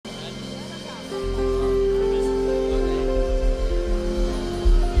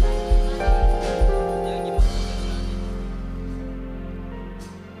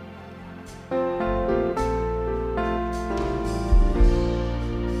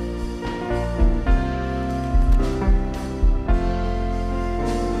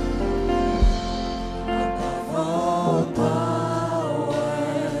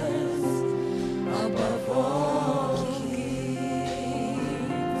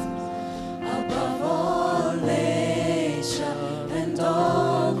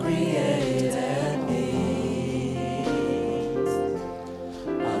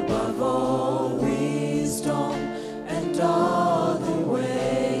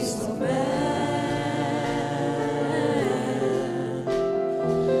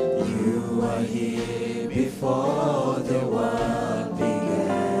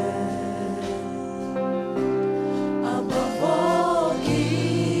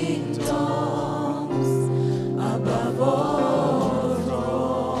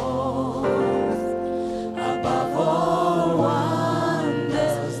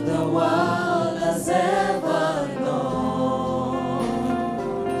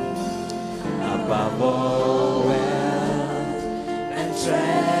unsearchable wealth and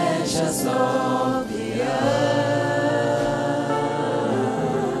treasures of the earth.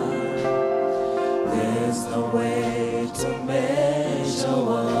 There's no way to measure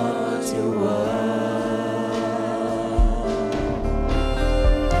what you were.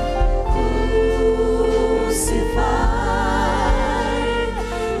 Crucified,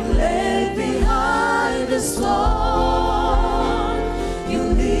 laid behind the stone, you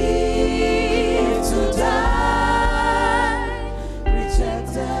live to die,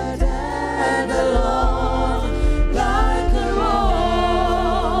 rejected and alone, like a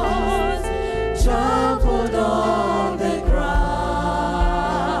rose trampled on the ground.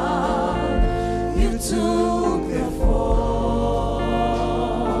 You took the fall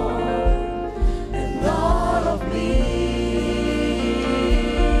and thought of me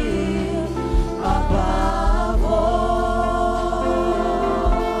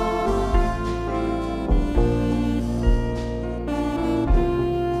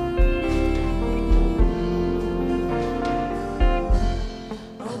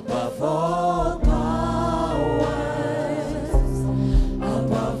above all powers,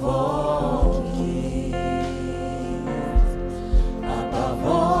 above all kings, above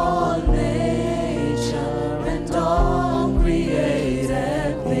all nature and all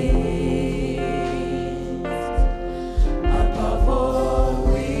created things, above all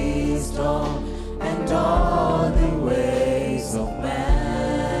wisdom and all the ways of man.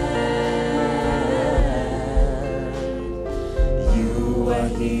 You were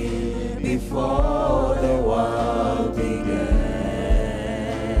here before the world began.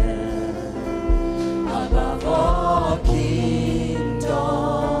 Above all kingdoms,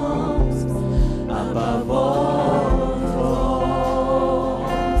 above all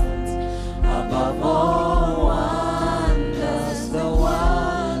thrones, above all wonders the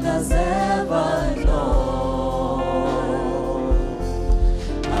world has ever known,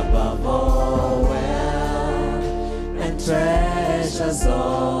 above all wealth and treasures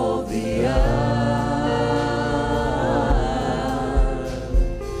of the earth.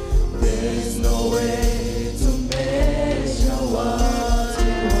 There's no way to measure what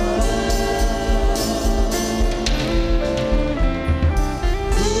you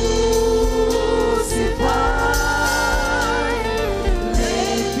crucified,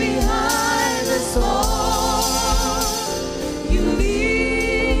 laid behind the stone, you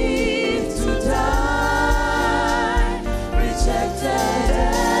live to die, rejected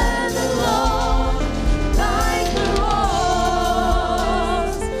and alone, like a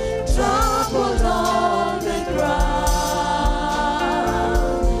rose trampled on the ground.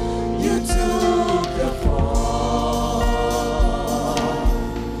 You took the fall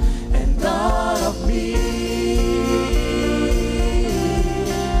and thought of me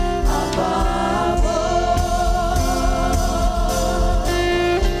above all.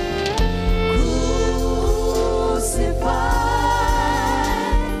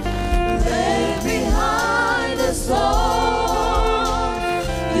 Crucified, laid behind the stone,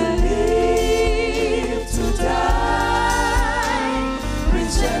 you live to die,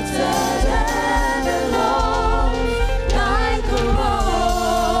 rejected and alone, like a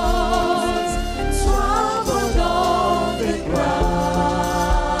rose trampled on the ground.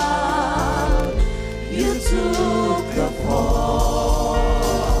 You took the fall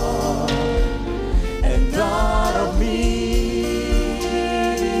and thought of me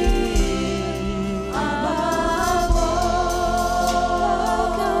above all,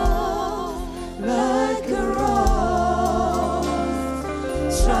 like a rose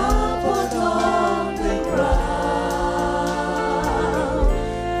trampled on the ground.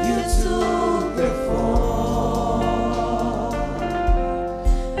 You took the fall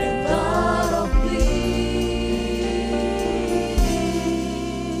and thought of me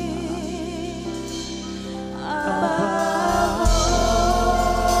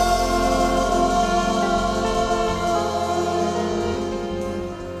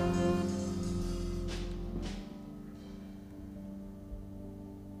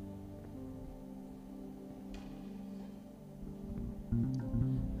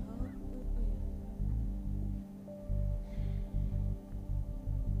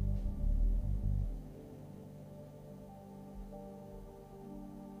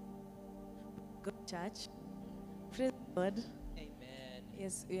Good church. Praise the Lord. Amen.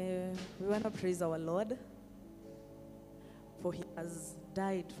 Yes, we want to praise our Lord, for He has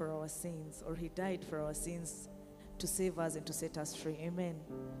died for our sins, or He died for our sins to save us and to set us free. Amen.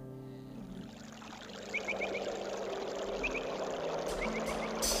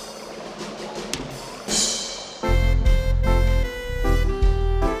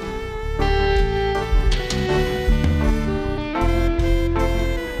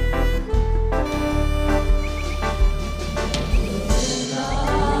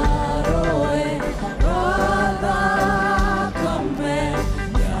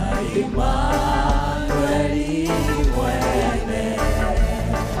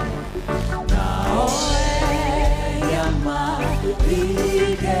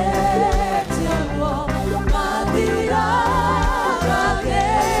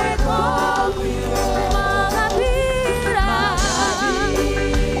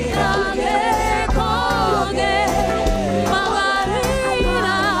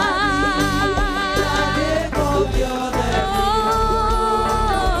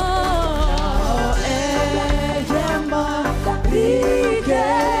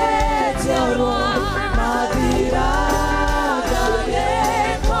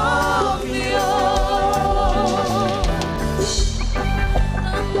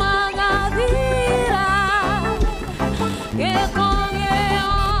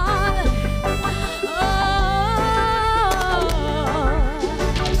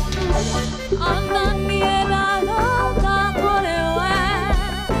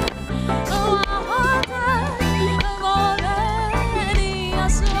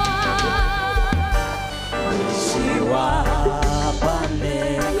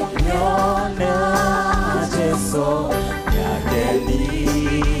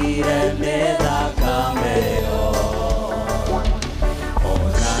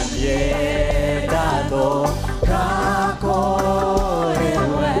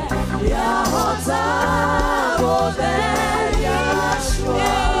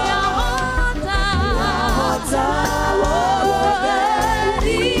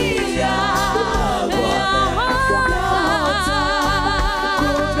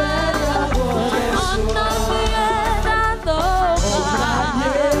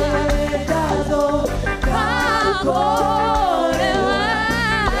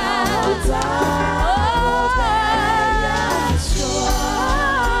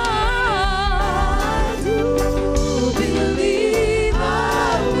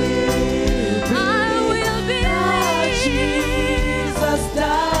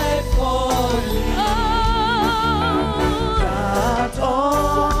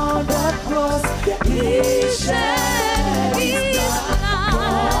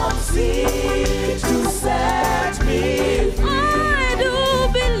 To set me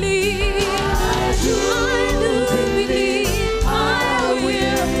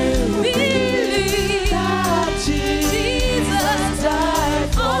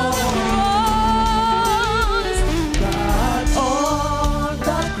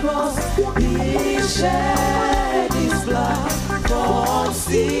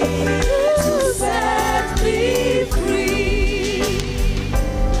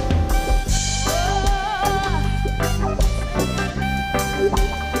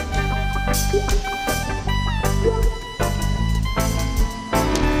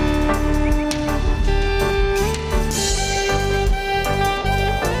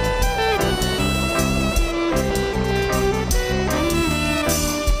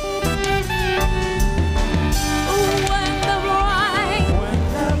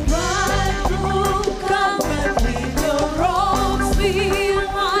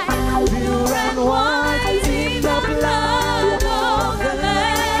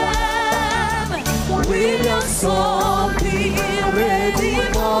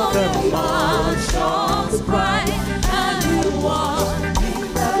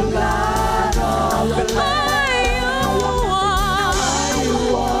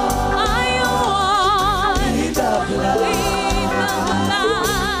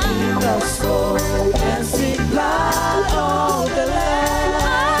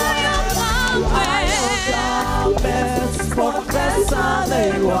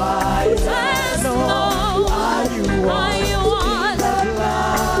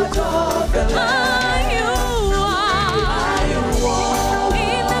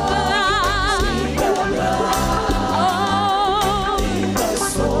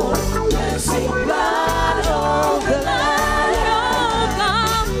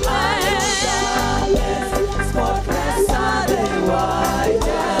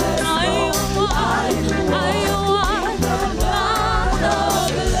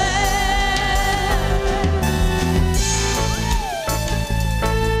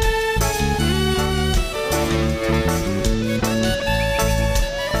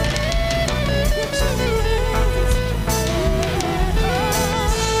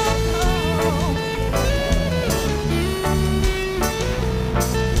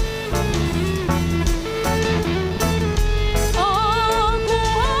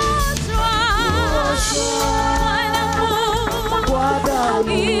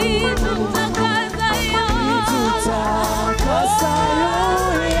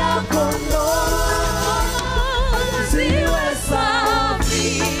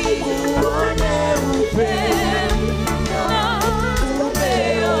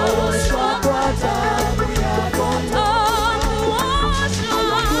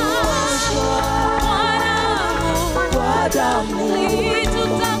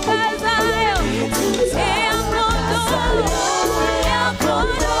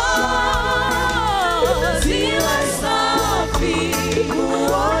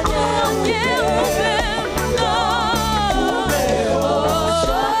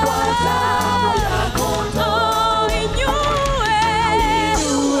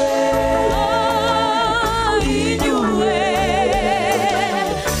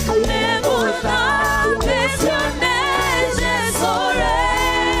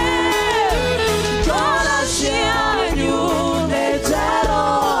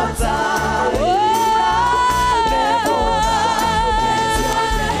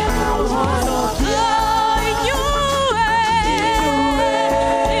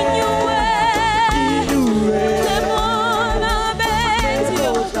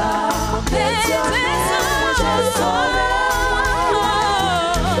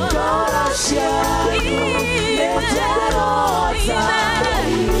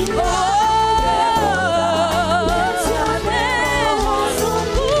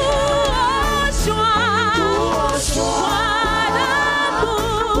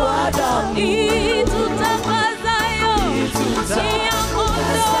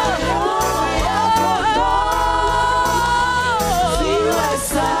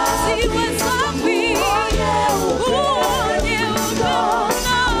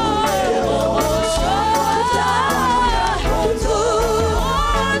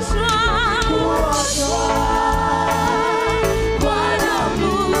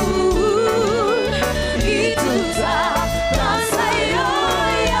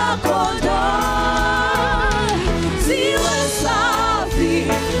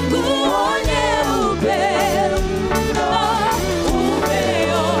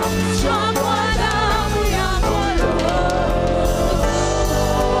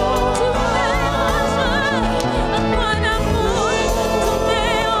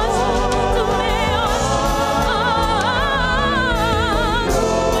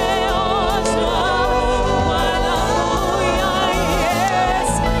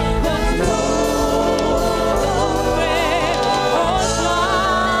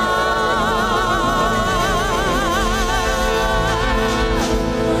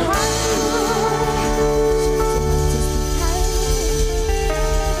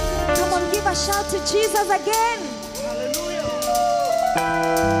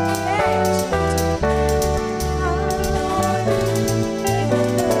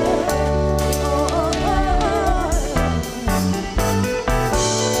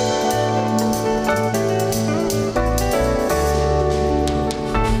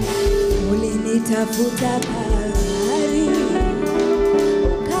Ulinitafuta Kalvari,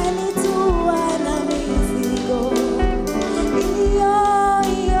 ukanitua na mizigo. Iyo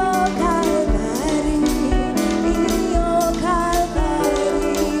Kalvari, iyo Kalvari,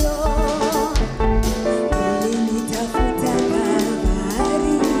 iyo. Ulinitafuta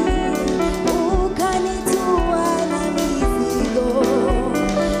Kalvari, ukanitua na mizigo.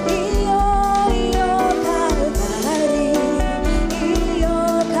 Iyo Kalvari, iyo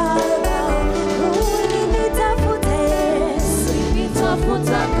Kalvari. Ulinitafuta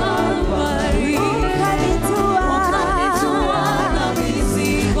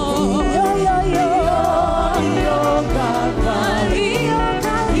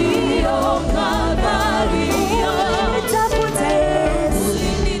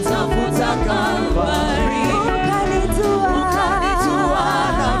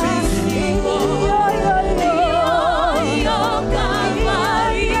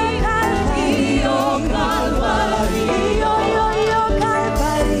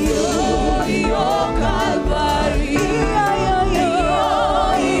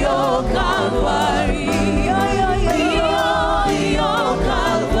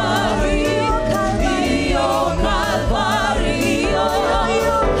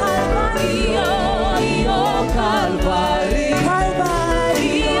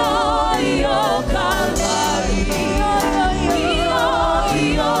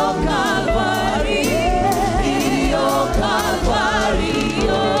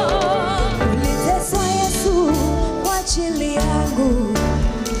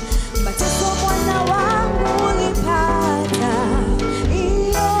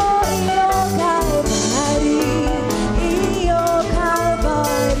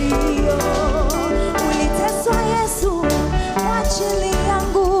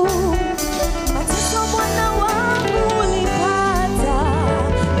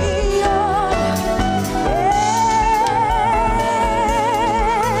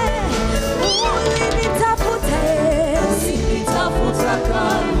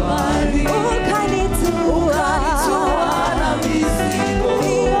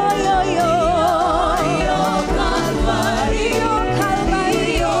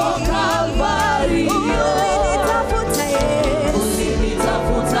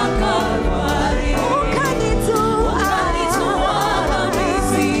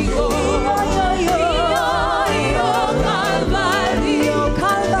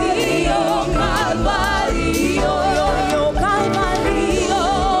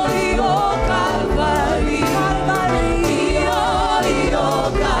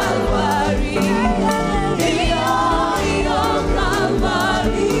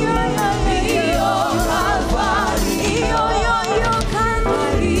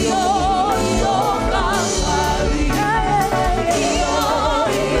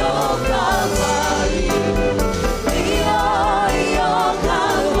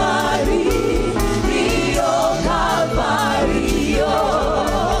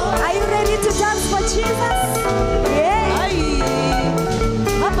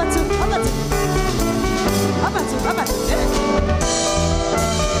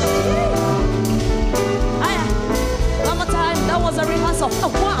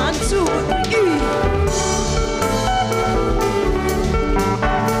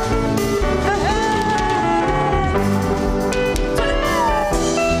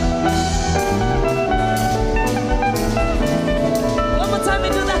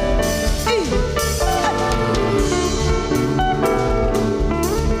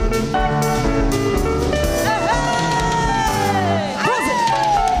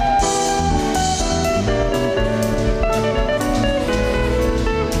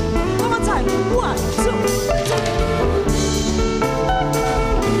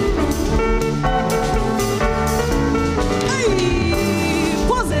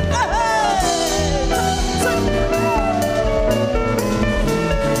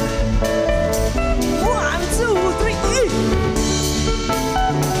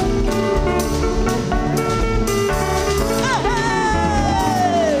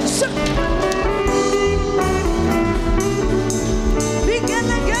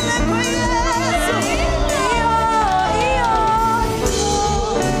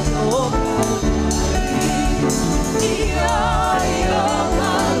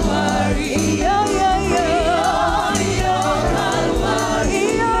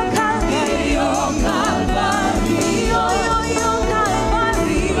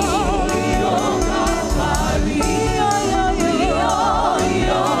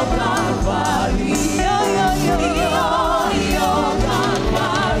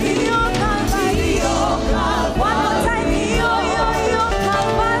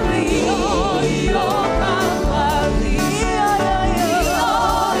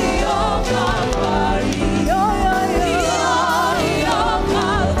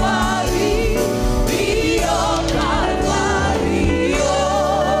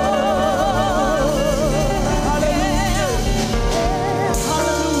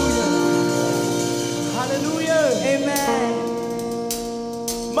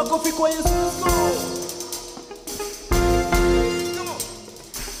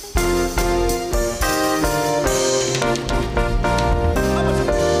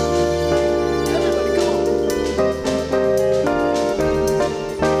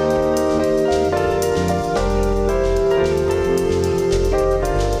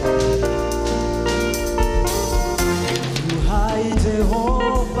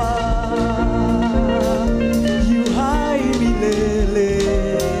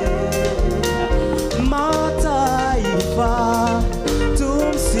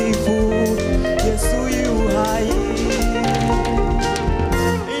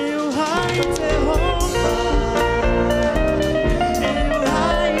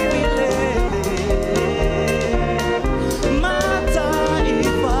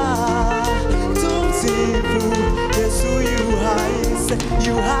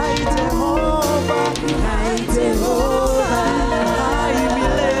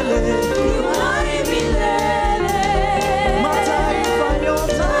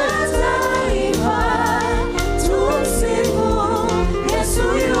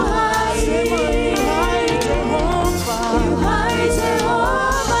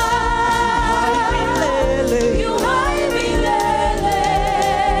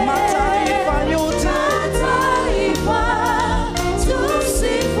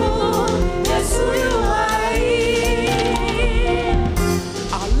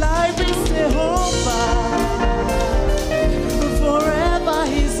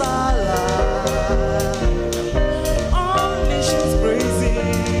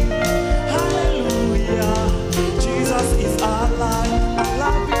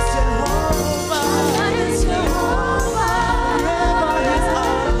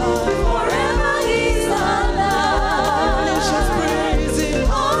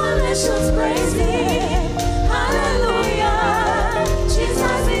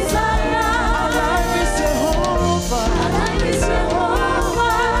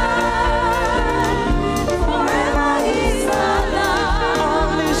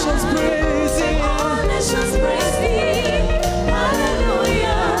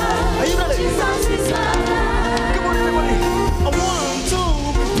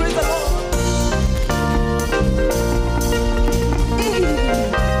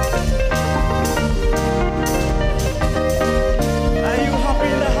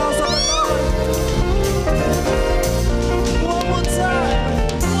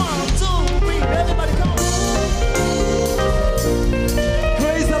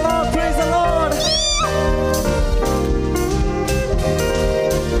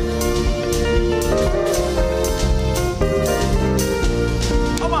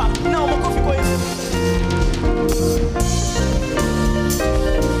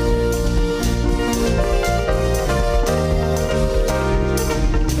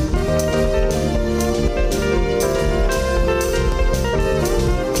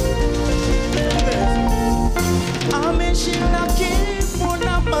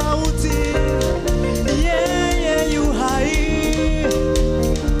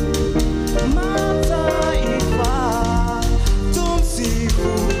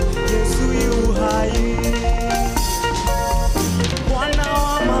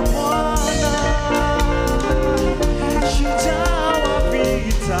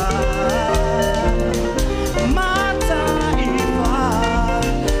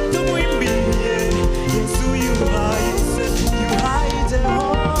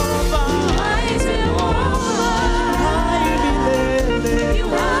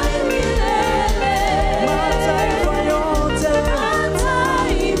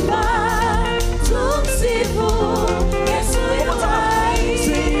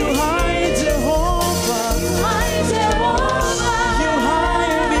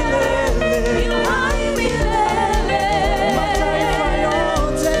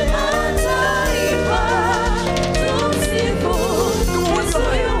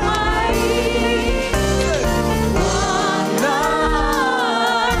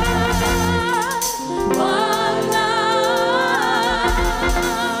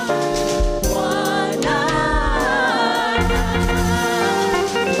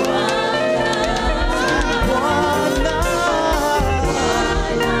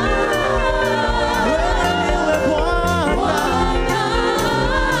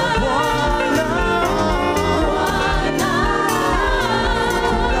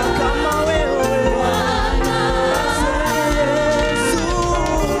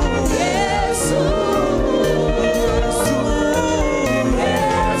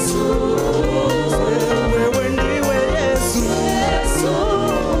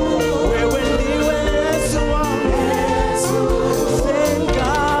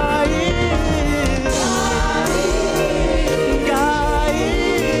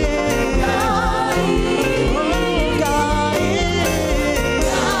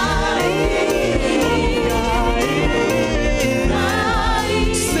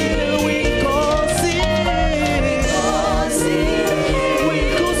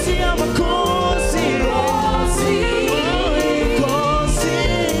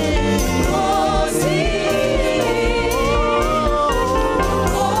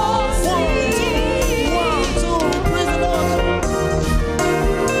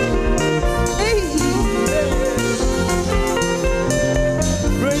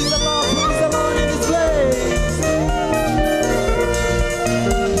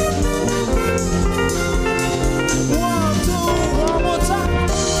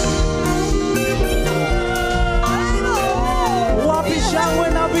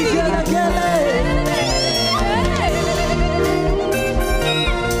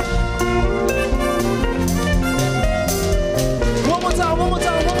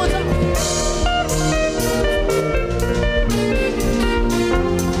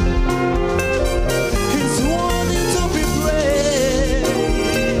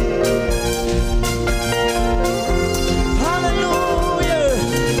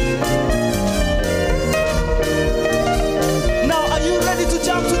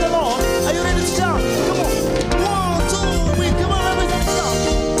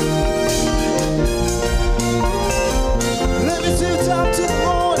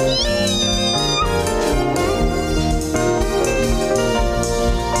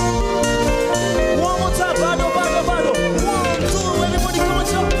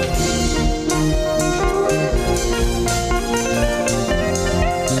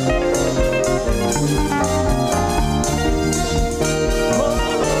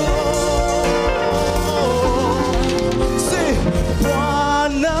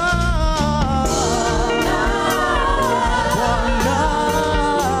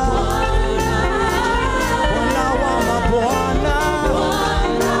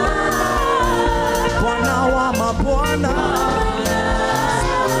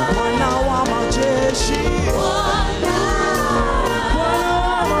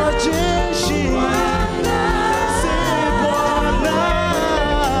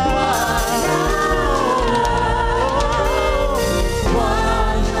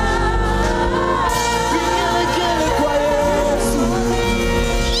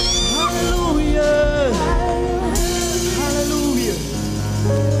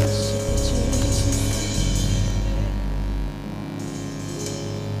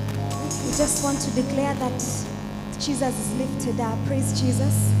Jesus is lifted up. Praise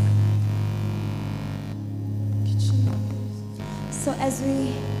Jesus. So as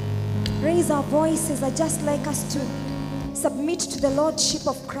we raise our voices, I'd just like us to submit to the Lordship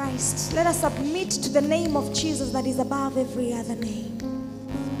of Christ. Let us submit to the name of Jesus that is above every other name.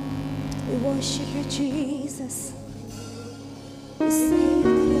 We worship you, Jesus. We say you're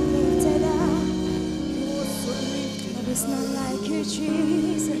lifted up. There is none like you,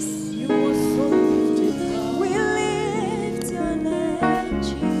 Jesus. You are so lifted up. We lift your name,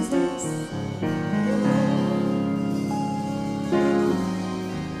 Jesus.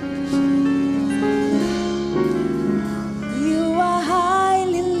 You are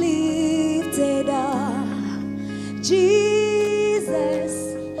highly lifted up, Jesus,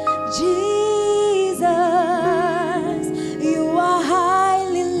 Jesus. You are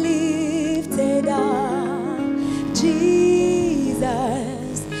highly lifted up,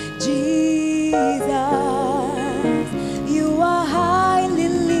 Jesus, Jesus. You are highly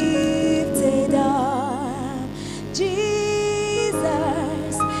lifted up,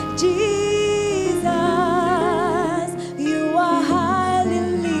 Jesus, Jesus. You are highly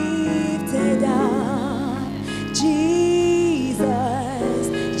lifted up, Jesus,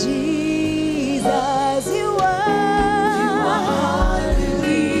 Jesus. You are highly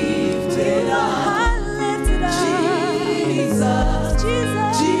lifted up. highly lifted up, Jesus,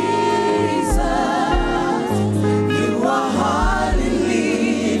 Jesus, Jesus. You are highly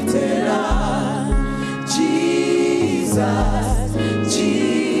lifted up. Jesus,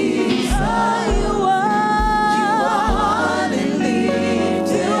 Jesus. You are highly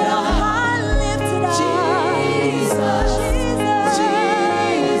lifted up. highly lifted up, Jesus, Jesus,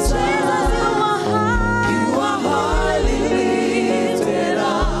 Jesus. Jesus. You are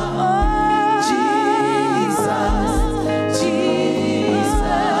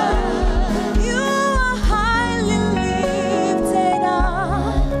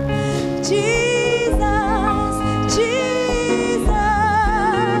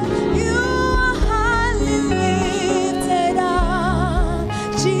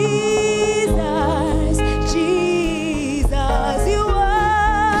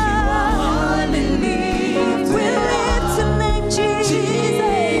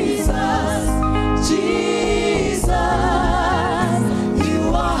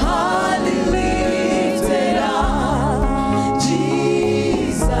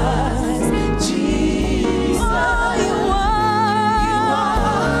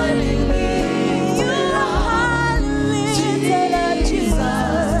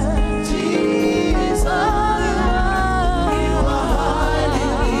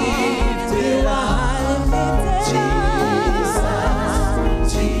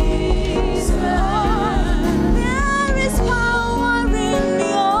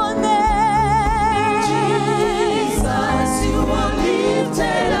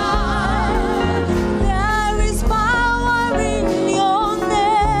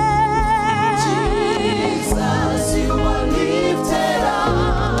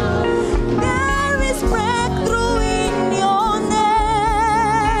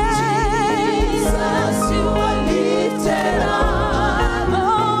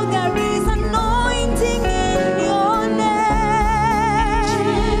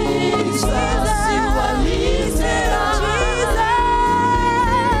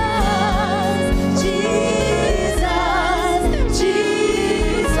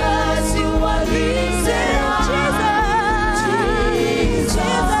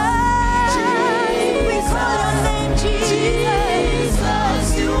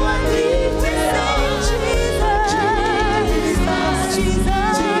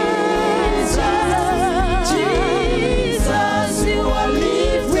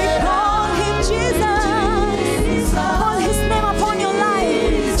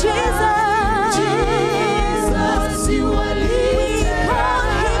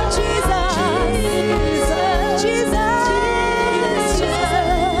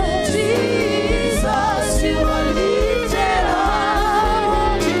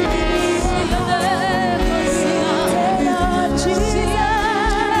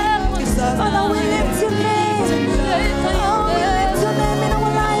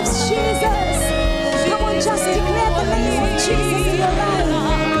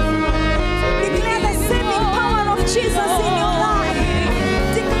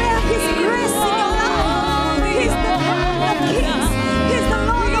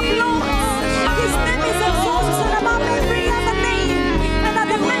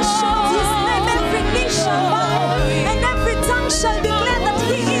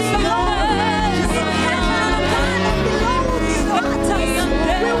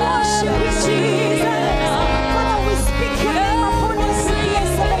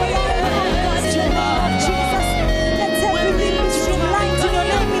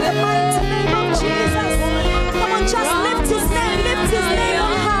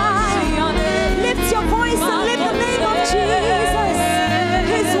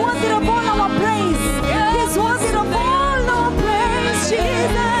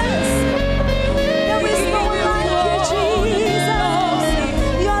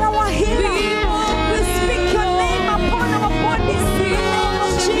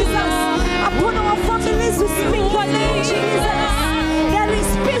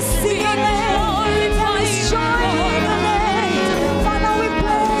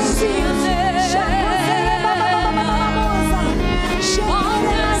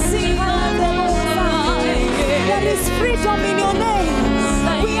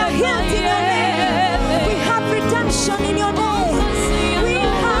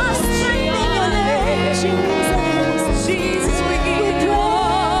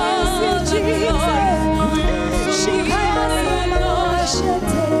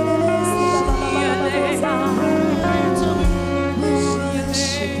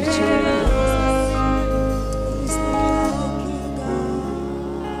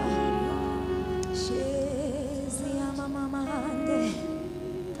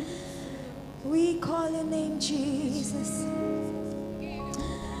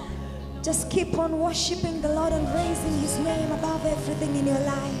Just keep on worshiping the Lord and raising his name above everything in your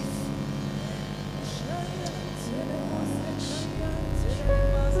life.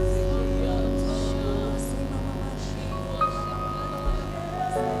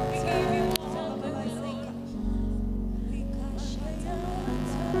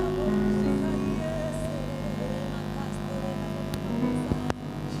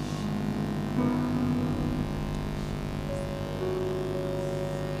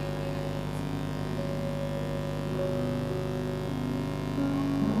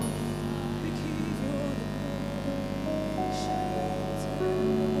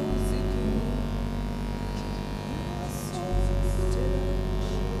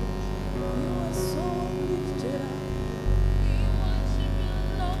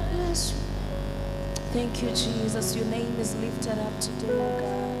 Thank you, Jesus. Your name is lifted up today, oh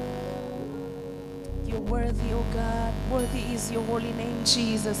God. You're worthy, oh God. Worthy is your holy name,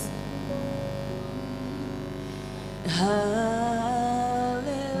 Jesus. Hallelujah.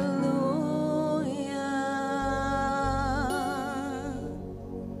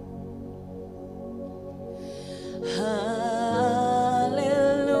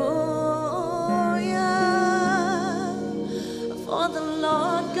 For the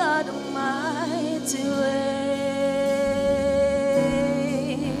Lord God Almighty reigns.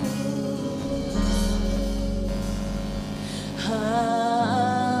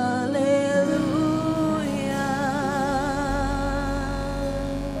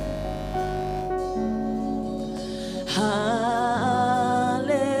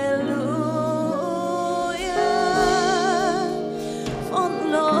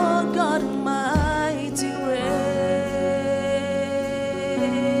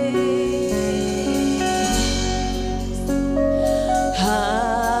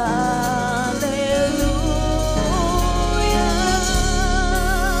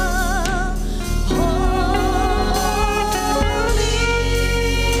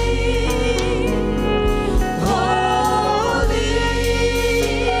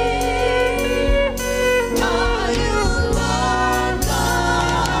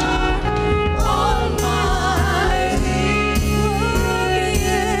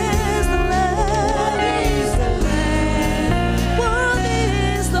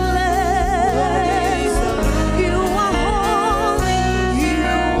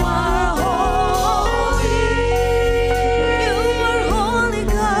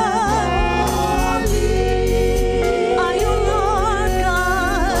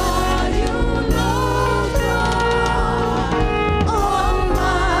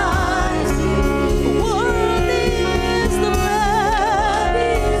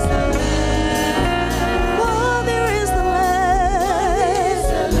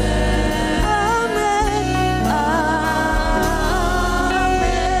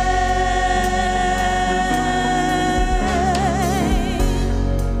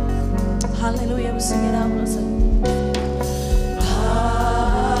 Hallelujah, we sing it out. Listen.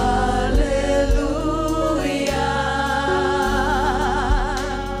 Hallelujah.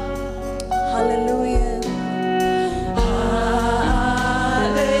 Hallelujah.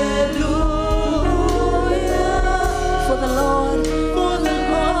 For the Lord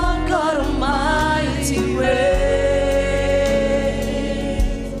God Almighty reigns.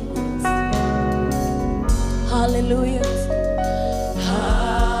 Hallelujah.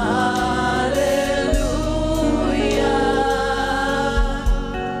 Hallelujah.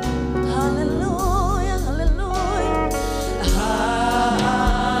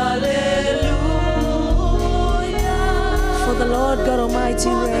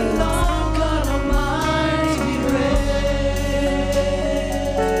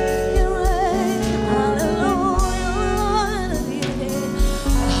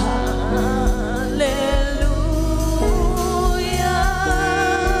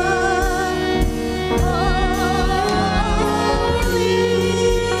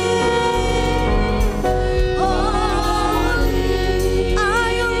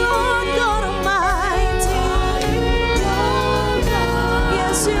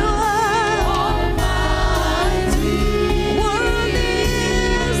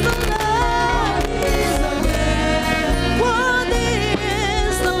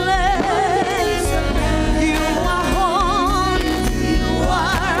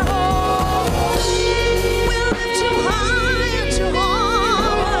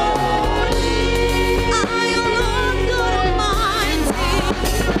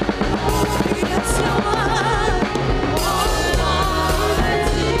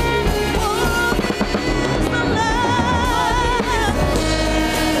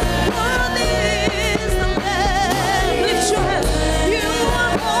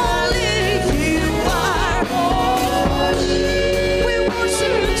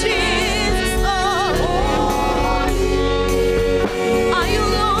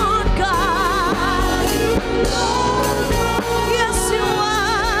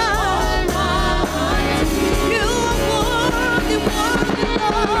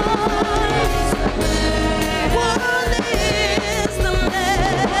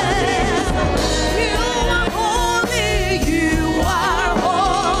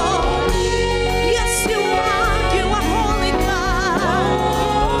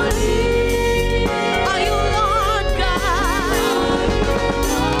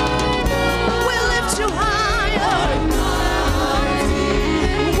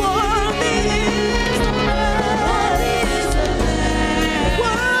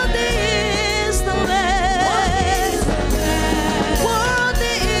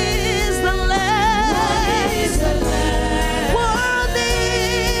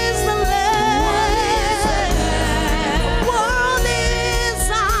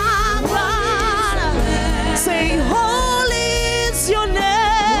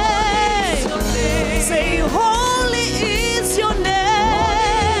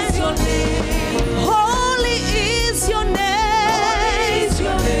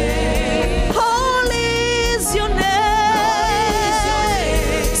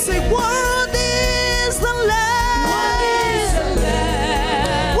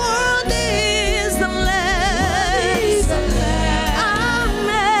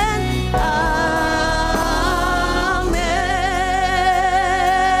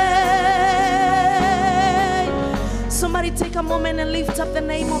 moment and lift up the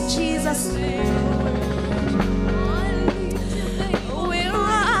name of Jesus. We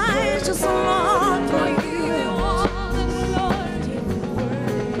rise just Lord for you.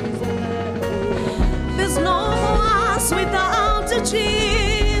 There's no us without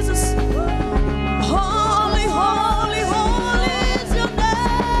Jesus. Holy, holy, holy is your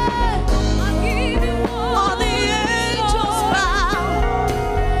name. All the angels bow.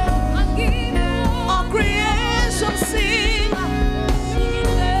 All creation sing.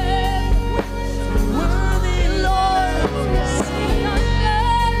 Worthy Lord.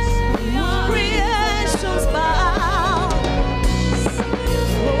 Creations bow.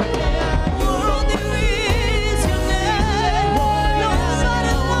 Worthy is your name.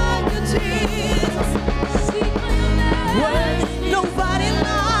 Nobody like you, Jesus. Nobody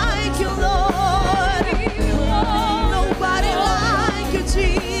like you, Lord. Nobody like you,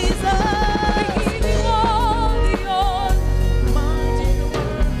 Jesus.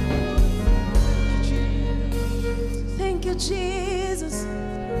 Thank you, Jesus.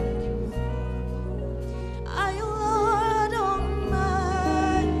 Are you Lord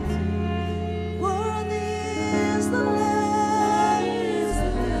Almighty? Worthy is the Lamb.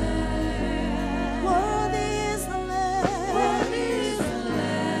 Worthy is the Lamb.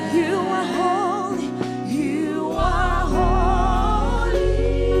 You are holy. You are holy.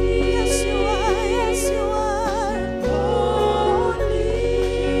 Yes, you are. Yes, you are. Holy.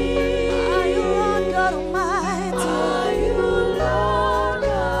 Are you Lord God Almighty? Are you Lord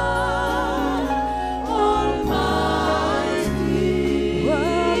God Almighty?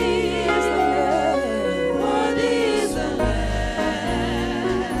 Worthy is the Lamb. Worthy is the Lamb. Worthy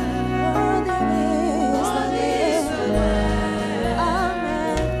is the Lamb.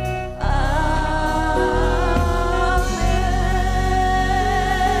 Amen.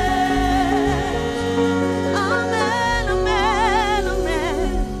 Amen. Amen.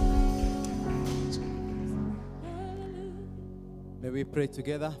 Amen. May we pray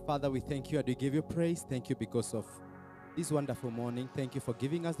together. Father, we thank you and we give you praise. Thank you because of this wonderful morning. Thank you for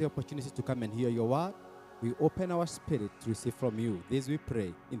giving us the opportunity to come and hear your word. We open our spirit to receive from you. This we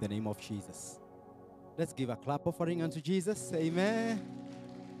pray in the name of Jesus. Let's give a clap offering unto Jesus. Amen.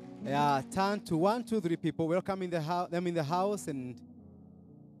 Yeah, turn to 1, 2, 3 people. Welcome them in the house, and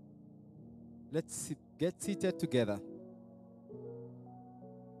let's get seated together.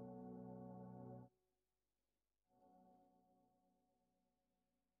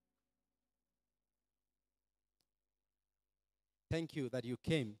 Thank you that you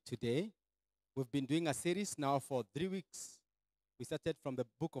came today. We've been doing a series now for 3 weeks. We started from the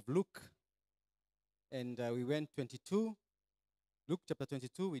book of Luke, and we went 22. Luke chapter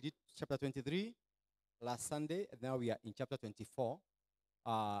 22, we did chapter 23 last Sunday, and now we are in chapter 24,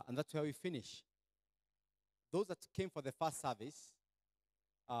 and that's where we finish. Those that came for the first service,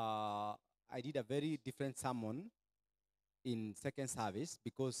 I did a very different sermon in second service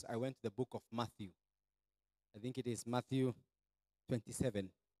because I went to the book of Matthew. I think it is Matthew 27.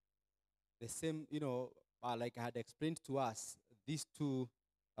 The same, like I had explained to us, these two,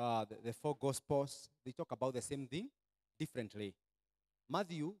 the four Gospels, they talk about the same thing differently.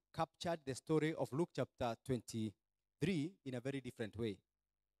 Matthew captured the story of Luke chapter 23 in a very different way.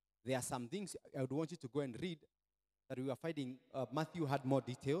 There are some things I would want you to go and read that we were finding. Matthew had more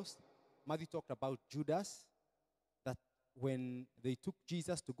details. Matthew talked about Judas, that when they took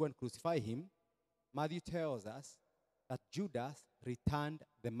Jesus to go and crucify him, Matthew tells us that Judas returned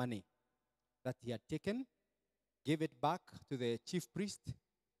the money that he had taken, gave it back to the chief priest,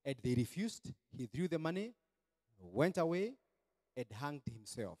 and they refused. He threw the money, went away, and hanged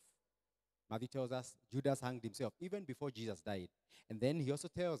himself. Matthew tells us Judas hanged himself even before Jesus died. And then he also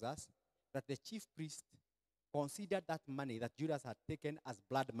tells us that the chief priest considered that money that Judas had taken as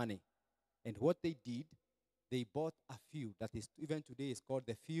blood money. And what they did, they bought a field that is even today is called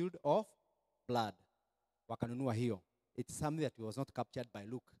the field of blood. Wakanunua hiyo. It's something that was not captured by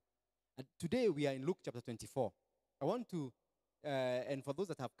Luke. And today we are in Luke chapter 24. I want to, and for those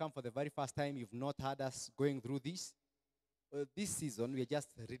that have come for the very first time, you've not heard us going through this. This season, we are just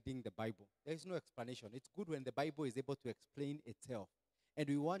reading the Bible. There is no explanation. It's good when the Bible is able to explain itself. And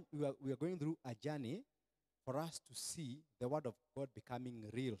we are going through a journey for us to see the Word of God becoming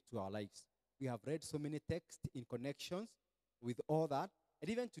real to our lives. We have read so many texts in connections with all that. And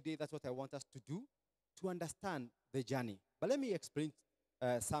even today, that's what I want us to do, to understand the journey. But let me explain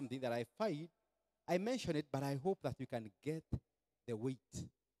something that I find. I mention it, but I hope that you can get the weight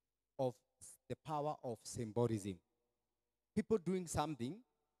of the power of symbolism. People doing something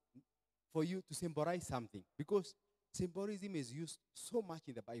for you to symbolize something, because symbolism is used so much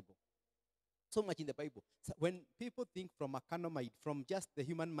in the Bible. So much in the Bible. So when people think from a carnal mind, from just the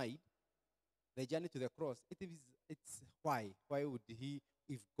human mind, the journey to the cross, it's why? Why would he,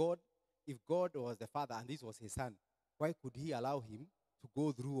 if God was the Father and this was his son, why could he allow him to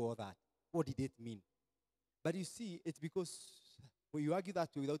go through all that? What did it mean? But you see, it's because when you argue that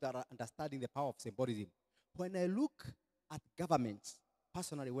without understanding the power of symbolism. When I look at governments,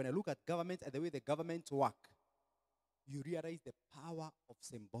 personally, when I look at governments and the way the governments work, you realize the power of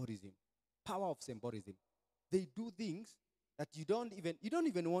symbolism. Power of symbolism. They do things that you don't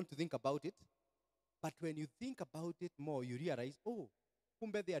even want to think about it. But when you think about it more, you realize, oh,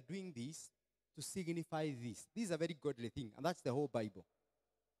 kumbe they are doing this to signify this. This is a very godly thing, and that's the whole Bible.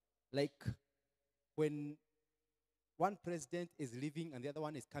 Like when one president is leaving and the other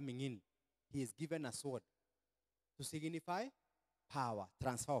one is coming in, he is given a sword to signify power,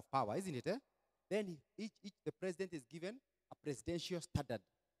 transfer of power, isn't it? Then the president is given a presidential standard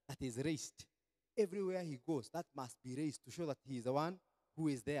that is raised. Everywhere he goes, that must be raised to show that he is the one who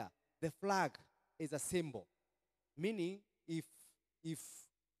is there. The flag is a symbol. Meaning, if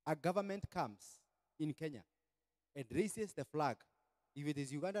a government comes in Kenya and raises the flag, if it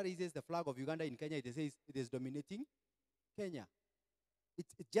is Uganda raises the flag of Uganda in Kenya, it says it is dominating Kenya.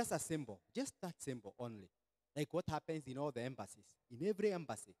 It's just a symbol, just that symbol only. Like what happens in all the embassies. In every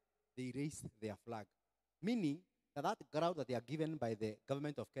embassy, they raise their flag. Meaning that ground that they are given by the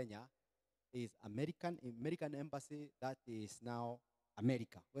government of Kenya is American embassy, that is now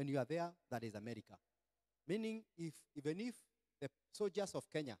America. When you are there, that is America. Meaning, even if the soldiers of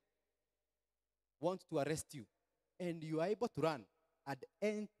Kenya want to arrest you, and you are able to run and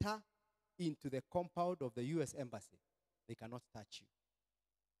enter into the compound of the US embassy, they cannot touch you.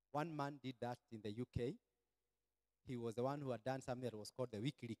 One man did that in the UK. He was the one who had done something that was called the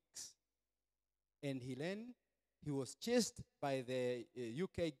WikiLeaks. And he was chased by the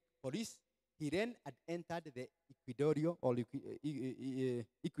UK police. He then had entered the Ecuadorian or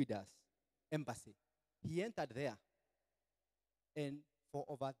Ecuador's embassy. He entered there. And for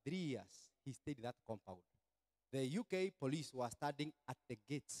over 3 years, he stayed in that compound. The UK police were standing at the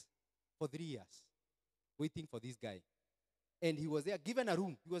gates for 3 years, waiting for this guy. And he was there, given a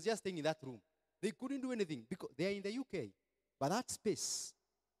room. He was just staying in that room. They couldn't do anything because they are in the UK. But that space,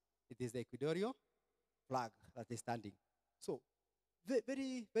 it is the Ecuadorian flag that is standing. So,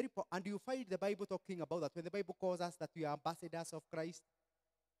 very, very, and you find the Bible talking about that. When the Bible calls us that we are ambassadors of Christ,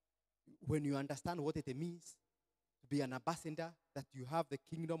 when you understand what it means to be an ambassador, that you have the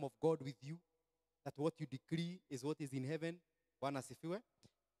kingdom of God with you, that what you decree is what is in heaven,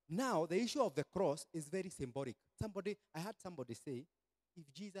 now the issue of the cross is very symbolic. I heard somebody say, if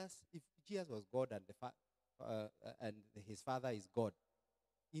Jesus was God and his Father is God,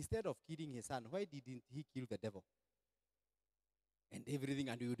 instead of killing his son, why didn't he kill the devil? And everything,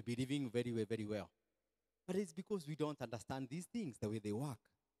 and we would be living very well, very well. But it's because we don't understand these things, the way they work.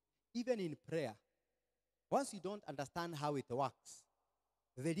 Even in prayer, once you don't understand how it works,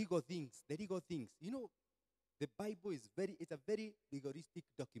 the legal things, you know, the Bible it's a very legalistic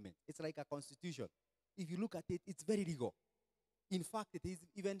document. It's like a constitution. If you look at it, it's very legal. In fact,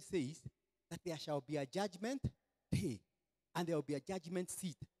 even says that there shall be a judgment day, and there will be a judgment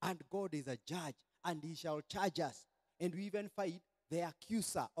seat, and God is a judge, and he shall charge us. And we even fight the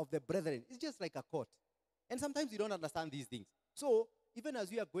accuser of the brethren. It's just like a court. And sometimes you don't understand these things. So, even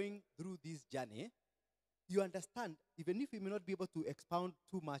as we are going through this journey, you understand, even if we may not be able to expound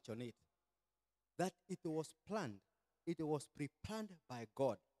too much on it, that it was planned, it was pre-planned by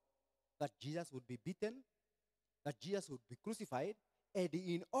God, that Jesus would be beaten, that Jesus would be crucified, and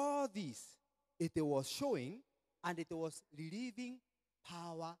in all this, it was showing and it was relieving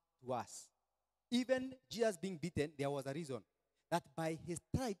power to us. Even Jesus being beaten, there was a reason. That by his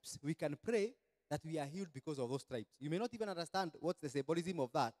stripes, we can pray that we are healed because of those stripes. You may not even understand what's the symbolism of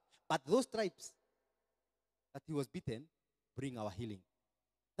that, but those stripes that he was beaten bring our healing.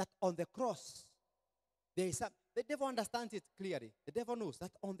 That on the cross, the devil understands it clearly. The devil knows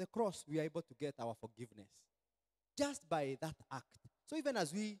that on the cross, we are able to get our forgiveness. Just by that act. So even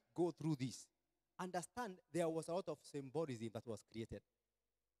as we go through this, understand there was a lot of symbolism that was created.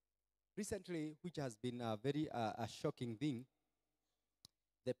 Recently, which has been a very shocking thing,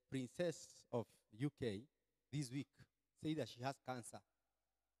 the princess of UK this week said that she has cancer.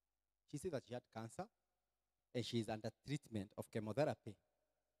 She said that she had cancer and she is under treatment of chemotherapy.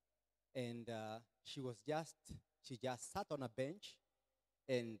 And she just sat on a bench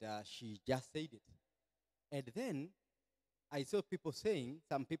and she just said it. And then I saw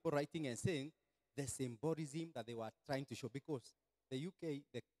some people writing and saying the symbolism that they were trying to show, because the UK,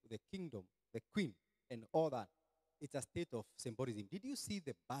 the kingdom, the queen, and all that, it's a state of symbolism. Did you see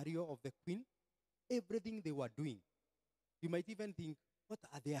the burial of the queen? everything they were doing, you might even think, what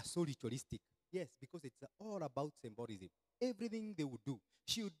are they are so ritualistic? Yes, because it's all about symbolism. Everything they would do,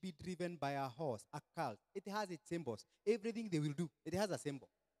 she would be driven by a horse, a cult. It has its symbols. Everything they will do, it has a symbol.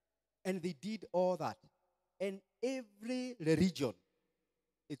 And they did all that. And every religion,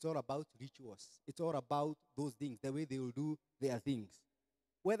 it's all about rituals. It's all about those things, the way they will do their things.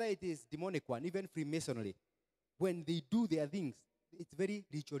 Whether it is demonic one, even Freemasonry, when they do their things, it's very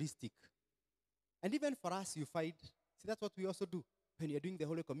ritualistic. And even for us, you find, see, that's what we also do when you're doing the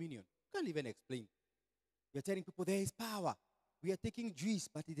Holy Communion. You can't even explain. You're telling people there is power. We are taking juice,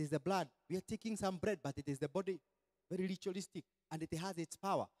 but it is the blood. We are taking some bread, but it is the body. Very ritualistic, and it has its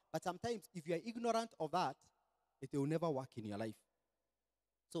power. But sometimes, if you are ignorant of that, it will never work in your life.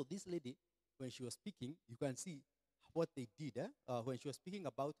 So this lady, when she was speaking, you can see what they did. When she was speaking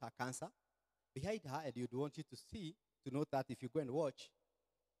about her cancer, behind her, and you'd want you to see, to note that if you go and watch,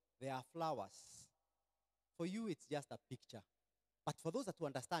 there are flowers. For you, it's just a picture. But for those that to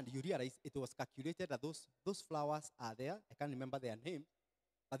understand, you realize it was calculated that those flowers are there. I can't remember their name.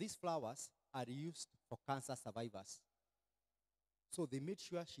 But these flowers are used for cancer survivors. So they made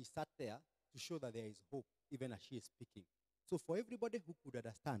sure she sat there to show that there is hope, even as she is speaking. So for everybody who could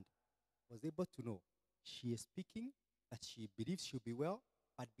understand, was able to know, she is speaking, that she believes she'll be well,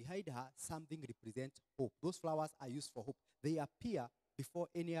 but behind her, something represents hope. Those flowers are used for hope. They appear before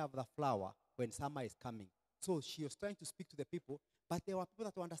any other flower when summer is coming. So she was trying to speak to the people, but there were people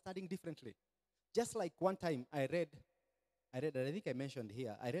that were understanding differently. Just like one time I read, and I think I mentioned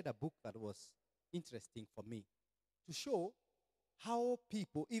here, I read a book that was interesting for me to show how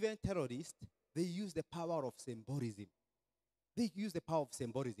people, even terrorists, they use the power of symbolism. They use the power of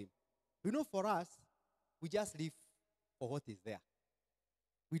symbolism. You know, for us, we just live for what is there.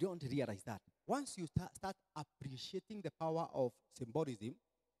 We don't realize that. Once you start appreciating the power of symbolism,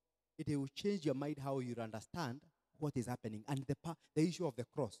 it will change your mind how you understand what is happening. And the issue of the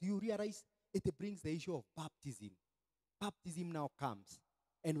cross, you realize it brings the issue of baptism. Baptism now comes.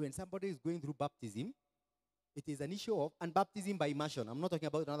 And when somebody is going through baptism, it is an issue of, and baptism by immersion. I'm not talking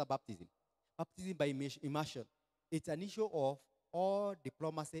about another baptism. Baptism by immersion. It's an issue of all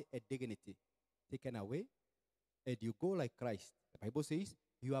diplomacy and dignity taken away, and you go like Christ. The Bible says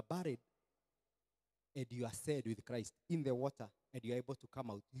you are buried and you are set with Christ in the water, and you are able to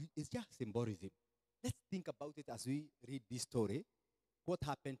come out. It's just symbolism. Let's think about it as we read this story. What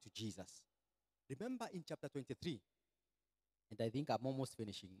happened to Jesus? Remember in chapter 23, and I think I'm almost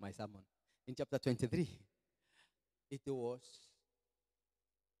finishing my sermon. In chapter 23, it was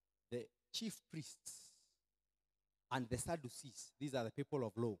the chief priests and the Sadducees, these are the people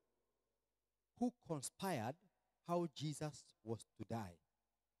of law, who conspired how Jesus was to die.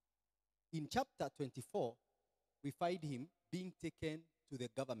 In chapter 24, we find him being taken to the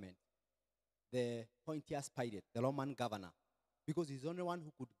government, the Pontius Pilate, the Roman governor, because he's the only one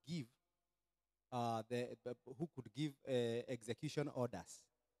who could give execution orders.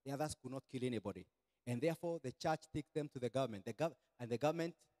 The others could not kill anybody. And therefore, the church takes them to the government. And the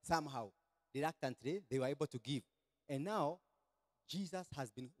government, somehow, reluctantly, they were able to give. And now, Jesus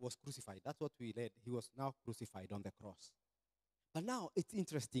was crucified. That's what we read. He was now crucified on the cross. But now, it's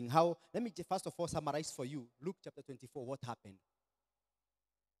interesting how, let me first of all summarize for you, Luke chapter 24, what happened.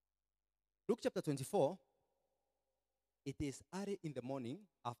 Luke chapter 24, it is early in the morning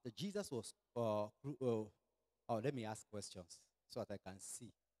after Jesus was, let me ask questions so that I can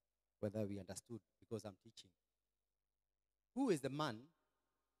see whether we understood, because I'm teaching. Who is the man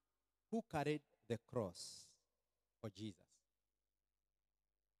who carried the cross for Jesus?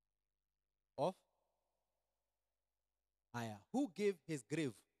 Of? Aya. Who gave his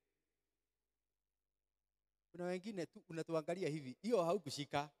grave? Kuna wengine unatuangalia hivi, hiyo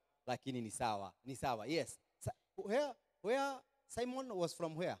haukushika, lakini ni sawa. Ni sawa. Yes. Where Simon was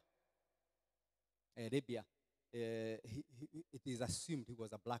from where? Arabia. It is assumed he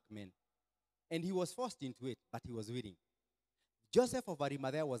was a black man. And he was forced into it, but he was willing. Joseph of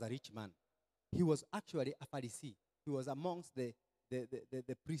Arimathea was a rich man. He was actually a Pharisee. He was amongst the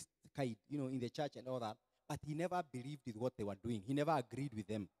priest kind, in the church and all that. But he never believed in what they were doing. He never agreed with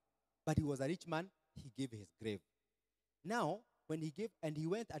them. But he was a rich man. He gave his grave. Now, when he gave, and he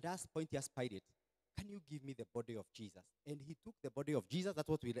went and asked Pontius Pilate, can you give me the body of Jesus? And he took the body of Jesus. That's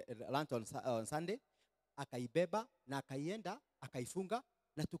what we learned on Sunday. Akaibeba, na akaienda, akaifunga,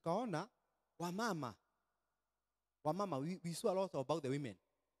 na tukaona wamama. We saw a lot about the women.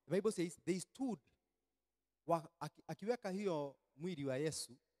 The Bible says they stood. Akiweka hiyo mwili wa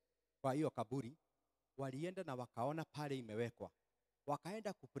Yesu kwa hiyo kaburi, walienda na wakaona pale imewekwa.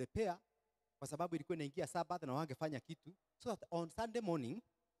 Wakaenda kuprepare kwa sababu ilikuwa inaingia Sabbath na wangefanya kitu. So that on Sunday morning,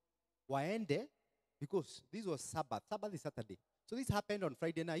 waende because this was Sabbath. Sabbath is Saturday. So this happened on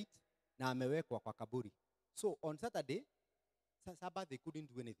Friday night, na amewekwa kwa kaburi. So on Saturday, Sabbath, they couldn't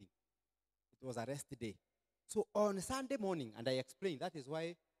do anything. It was a rest day. So on Sunday morning, and I explained, that is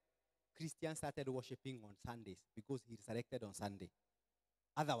why Christians started worshiping on Sundays, because he resurrected on Sunday.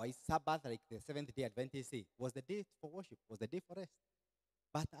 Otherwise, Sabbath, like the Seventh Day Adventists say, was the day for worship, was the day for rest.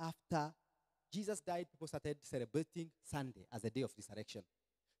 But after Jesus died, people started celebrating Sunday as a day of resurrection.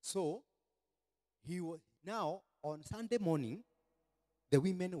 So he was now on Sunday morning, the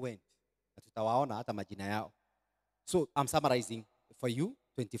women went. Tutawaona hata majina yao. So I'm summarizing for you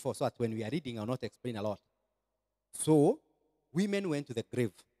 24, so that when we are reading, I'll not explain a lot. So women went to the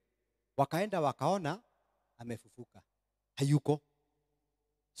grave. Wakaenda wakaona amefufuka. Hayuko.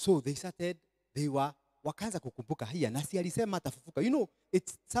 So they started, wakaanza kukumbuka hiya, nasi alisema atafufuka. You know,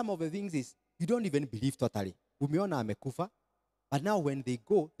 it's some of the things is, you don't even believe totally. Umeona amekufa. But now when they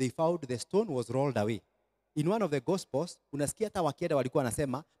go, they found the stone was rolled away. In one of the Gospels, unasikia hata wakienda walikuwa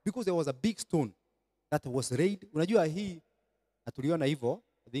wanasema, because there was a big stone that was laid. Unajua hii, na tuliona hivyo,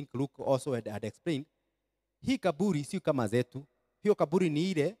 I think Luke also had explained, hii kaburi sio kama zetu. Hiyo kaburi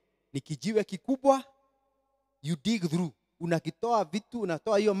ni ile, ni kijiwe kikubwa, you dig through. Unakitoa vitu,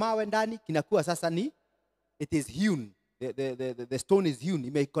 unatoa hiyo mawe ndani, kinakuwa sasa ni, it is hewn. The stone is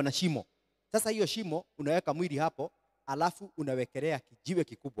hewn, iko na shimo. Sasa hiyo shimo, unaweka mwili hapo, alafu unawekelea kijiwe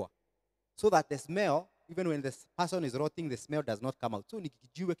kikubwa. So that the smell, even when the person is rotting, the smell does not come out. So ni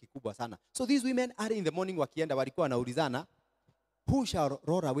kijiwe kikubwa sana. So these women early in the morning wakienda walikuwa wanaulizana, who shall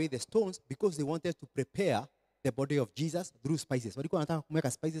roll away the stones, because they wanted to prepare the body of Jesus through spices. Walikuwa wanataka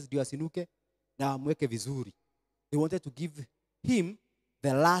kumweka spices ndio asinuke na amweke vizuri. They wanted to give him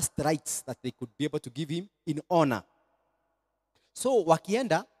the last rites that they could be able to give him in honor. So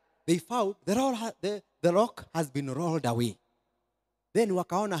wakienda, they found the rock has been rolled away. Then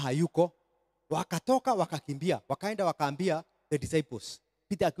wakaona hayuko, wakatoka wakakimbia, wakaenda wakaambia the disciples,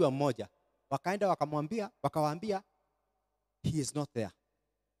 Peter akiwa mmoja, wakaenda wakawaambia, he is not there,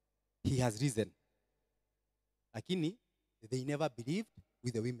 he has risen. Lakini they never believed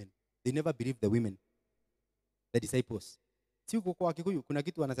with the women. They never believed the women, the disciples. Si huko kwa Kikuyu kuna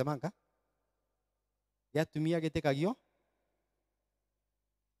kitu wanasemanga, yatumia getekagio.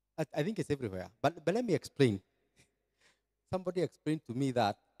 I think it's everywhere. But let me explain. Somebody explained to me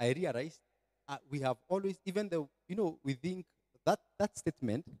that I realized we have always, even though, you know, we think that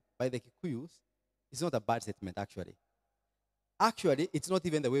statement by the Kikuyus is not a bad statement, actually. Actually, it's not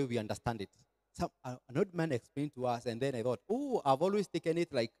even the way we understand it. An old man explained to us, and then I thought, oh, I've always taken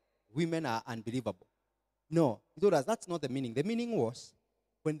it like women are unbelievable. No, he told us that's not the meaning. The meaning was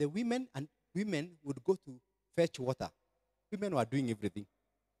when the women would go to fetch water, women were doing everything.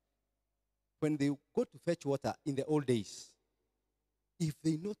 When they go to fetch water in the old days, if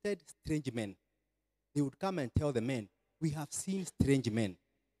they noted strange men, they would come and tell the men, we have seen strange men.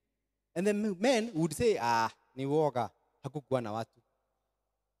 And the men would say, ni woga, hakukuwa na watu.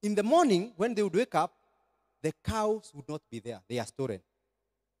 In the morning, when they would wake up, the cows would not be there. They are stolen.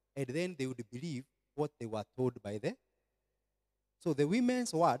 And then they would believe what they were told by them. So the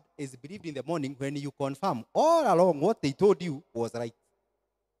women's word is believed in the morning when you confirm all along what they told you was right.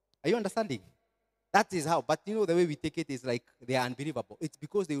 Are you understanding? That is how. But you know, the way we take it is like they are unbelievable. It's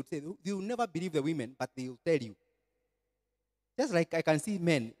because they would say, they will never believe the women, but they will tell you. Just like I can see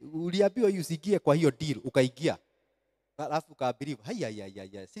men, uliambiwa usigie kwa hiyo deal, ukaigia. Alafu ukabelieve,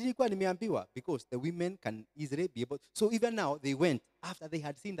 haya. Silikuwa nimeambiwa, because the women can easily be able. So even now, they went, after they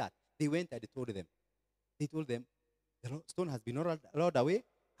had seen that, they went and they told them. They told them, the stone has been rolled away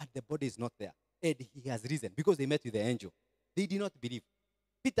and the body is not there. And he has risen, because they met with the angel. They did not believe.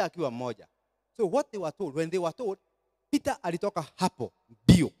 Peter akiwa mmoja. So what they were told, when they were told, Peter alitoka hapo,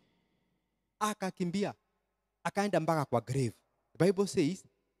 bio. Akakimbia. Akaenda mpaka kwa grave. The Bible says,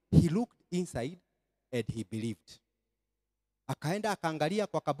 he looked inside and he believed. Akaenda akaangalia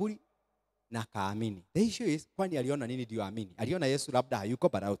kwa kaburi na akaamini. The issue is, kwani aliona nini ndio amini? Aliona Yesu labda hayuko,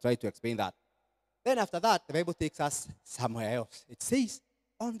 but I'll try to explain that. Then after that, the Bible takes us somewhere else. It says,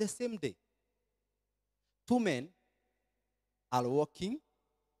 on the same day, two men are walking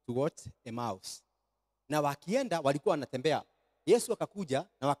towards Emmaus. Na wakienda walikuwa wanatembea. Yesu akakuja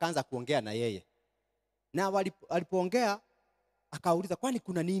na wakaanza kuongea na yeye. Na walipoongea akauliza, kwani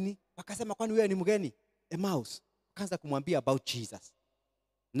kuna nini? Wakasema, kwani wewe ni mgeni Emmaus? Akaanza kumwambia about Jesus.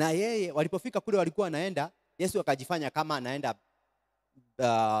 Na yeye walipofika kule walikuwa anaenda, Yesu akajifanya kama anaenda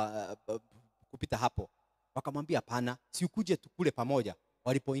kupita hapo. Wakamwambia, hapana, si ukuje tukule pamoja.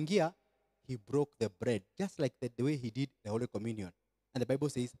 Walipoingia, he broke the bread just like the way he did the Holy Communion. And the Bible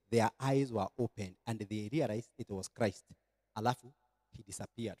says their eyes were opened and they realized it was Christ. Alafu, he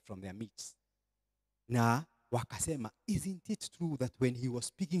disappeared from their midst. Na wakasema, isn't it true that when he was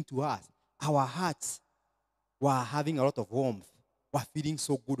speaking to us, our hearts were having a lot of warmth, were feeling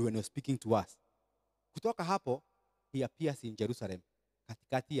so good when he was speaking to us. Kutoka hapo, he appears in Jerusalem,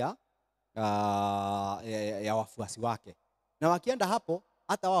 katikati ya wafuasi wake. Na wakienda hapo,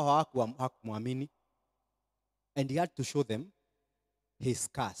 hata wao hawakumwamini. And he had to show them his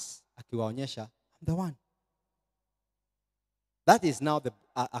scars, akiwaonyesha, I'm the one. That is now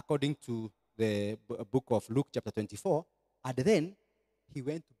according to the book of Luke chapter 24. And then he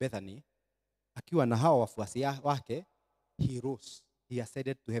went to Bethany, akiwa na hao wafuasi wake. He rose, he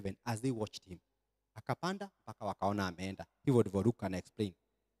ascended to heaven as they watched him. Akapanda mpaka wakaona ameenda. Hivyo ndivyo Luke can explain.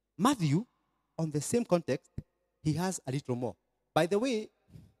 Matthew, on the same context, he has a little more. By the way,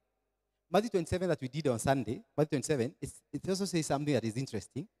 Matthew 27 that we did on Sunday, Matthew 27, it also says something that is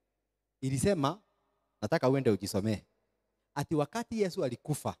interesting. Ilisema, nataka uende ujisomee, ati wakati Yesu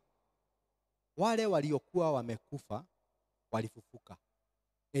alikufa, wale waliokuwa wamekufa walifufuka.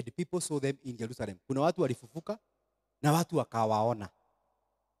 And people saw them in Jerusalem. Kuna watu walifufuka na watu wakawaona.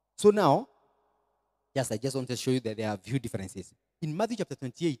 So now, I just want to show you that there are few differences. In Matthew chapter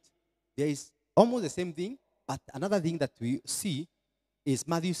 28, there is almost the same thing, but another thing that we see is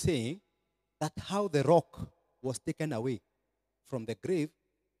Matthew saying that how the rock was taken away from the grave,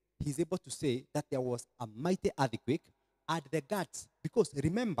 he's able to say that there was a mighty earthquake at the guards. Because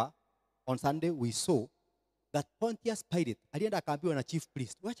remember, on Sunday we saw that Pontius Pilate alienda akaambiwa na chief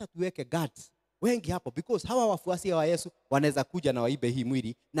priest, wacha tuweke guards wengi hapo, because hawa wafuasi wa Yesu wanaweza kuja na waibe hii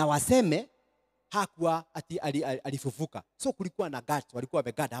mwili na waseme hakuwa ati alifufuka. So kulikuwa na guards, walikuwa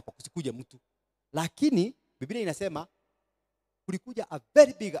wamegada hapo kusikuje mtu. Lakini Biblia inasema kulikuja a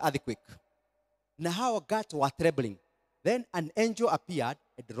very big earthquake. Na hawa guards were trembling. Then an angel appeared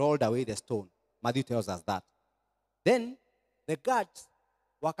and rolled away the stone. Matthew tells us that. Then the guards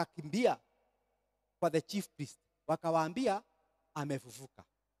wakakimbia kwa the chief priest. Wakawaambia amefufuka.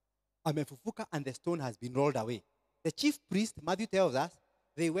 Amefufuka and the stone has been rolled away. The chief priest, Matthew tells us,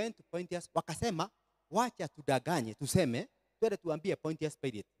 they went to Pontius, wakasema, wacha tudanganye, tuseme, twende tuambie Pontius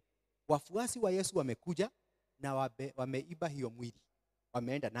Pilate, wafuasi wa Yesu wamekuja na wameiba hiyo mwili.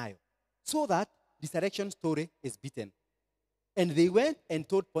 Wameenda nayo. So that resurrection story is beaten. And they went and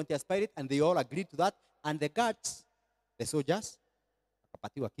told Pontius Pilate, and they all agreed to that. And the guards, the soldiers,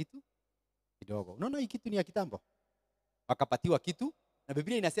 wakapatiwa kitu kidogo. Unaona hii kitu ni ya kitambo. Wakapatiwa kitu, na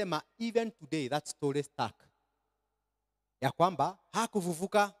Biblia inasema even today that story stuck. Ya kwamba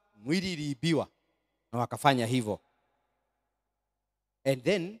hakufufuka, mwili iliibiwa, na wakafanya hivyo. And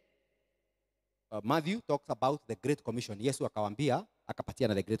then Matthew talks about the Great Commission. Yesu akawaambia, akapatia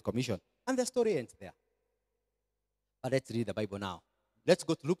na the Great Commission. And the story ends there. But let's read the Bible now. Let's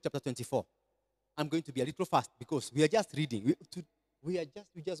go to Luke chapter 24. I'm going to be a little fast because we are just reading.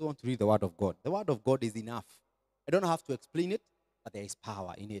 We just want to read the Word of God. The Word of God is enough. I don't have to explain it, but there is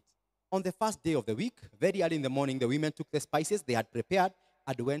power in it. On the first day of the week, very early in the morning, the women took the spices they had prepared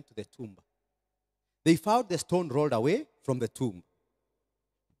and went to the tomb. They found the stone rolled away from the tomb.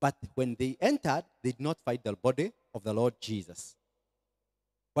 But when they entered, they did not find the body of the Lord Jesus.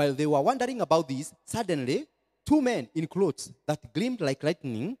 While they were wondering about this, suddenly, two men in clothes that gleamed like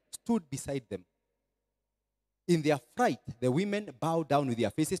lightning stood beside them. In their fright, the women bowed down with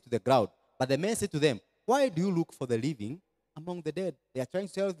their faces to the ground. But the men said to them, why do you look for the living among the dead? They are trying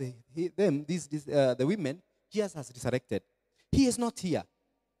to tell the women, Jesus has resurrected. He is not here.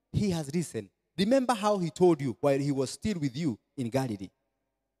 He has risen. Remember how he told you while he was still with you in Galilee.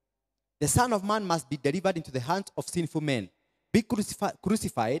 The Son of Man must be delivered into the hands of sinful men, be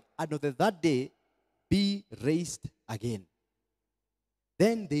crucified, and on the third day be raised again.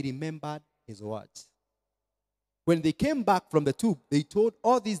 Then they remembered his words. When they came back from the tomb, they told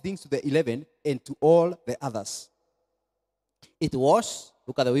all these things to the 11 and to all the others. It was,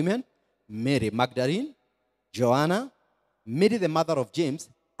 look at the women, Mary Magdalene, Joanna, Mary the mother of James,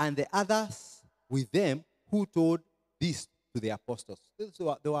 and the others with them who told this to the apostles.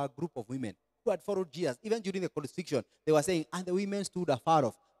 There were a group of women who had followed Jesus. Even during the crucifixion, they were saying, and the women stood afar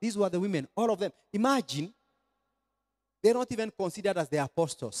off. These were the women, all of them. Imagine, they're not even considered as the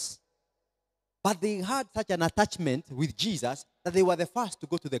apostles. But they had such an attachment with Jesus that they were the first to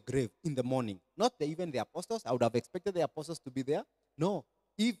go to the grave in the morning. Not even the apostles. I would have expected the apostles to be there. No.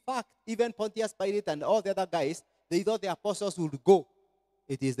 In fact, even Pontius Pilate and all the other guys, they thought the apostles would go.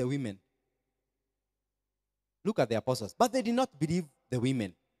 It is the women. Look at the apostles. But they did not believe the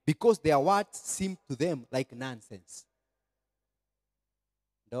women because their words seemed to them like nonsense.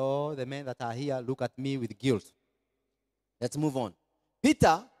 No, the men that are here look at me with guilt. Let's move on.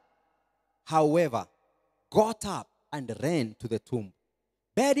 Peter, however, got up and ran to the tomb.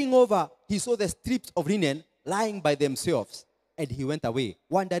 Bending over, he saw the strips of linen lying by themselves, and he went away,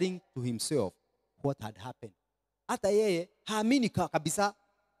 wondering to himself what had happened. Hata yeye haamini kabisa.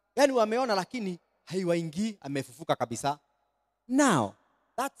 Yani wameona lakini haiwaingii, amefufuka kabisa. Now,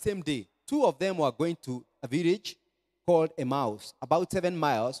 that same day, two of them were going to a village called Emmaus, about 7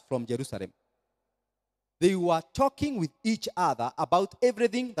 miles from Jerusalem. They were talking with each other about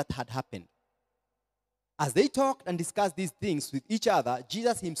everything that had happened. As they talked and discussed these things with each other,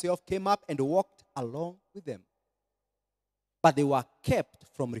 Jesus himself came up and walked along with them. But they were kept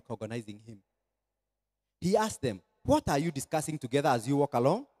from recognizing him. He asked them, "What are you discussing together as you walk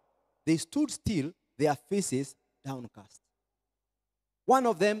along?" They stood still, their faces downcast. One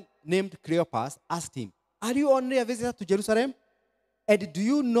of them, named Cleopas, asked him, "Are you only a visitor to Jerusalem? And do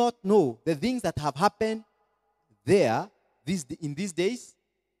you not know the things that have happened there in these days?"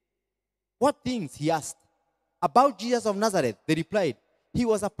 "What things?" he asked. "About Jesus of Nazareth," they replied. "He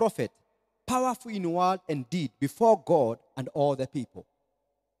was a prophet, powerful in word and deed before God and all the people.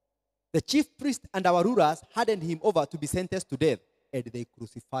 The chief priest and our rulers handed him over to be sentenced to death, and they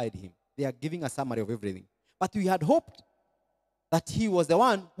crucified him." They are giving a summary of everything. "But we had hoped that he was the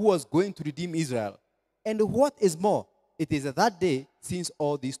one who was going to redeem Israel. And what is more, it is that day since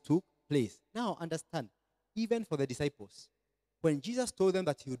all this took place." Now understand, even for the disciples, when Jesus told them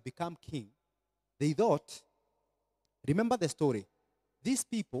that he would become king, they thought, remember the story, these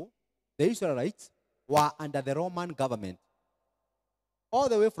people, the Israelites, were under the Roman government. All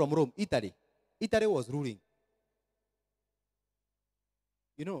the way from Rome, Italy. Italy was ruling.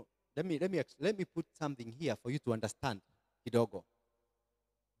 You know, let me put something here for you to understand, kidogo.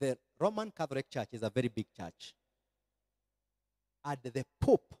 The Roman Catholic Church is a very big church. And the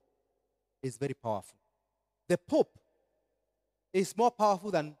Pope is very powerful. The Pope is more powerful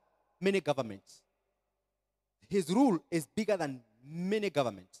than many governments. His rule is bigger than many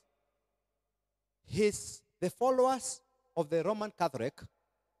governments. The followers of the Roman Catholic,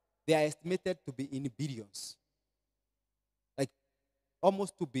 they are estimated to be in billions. Like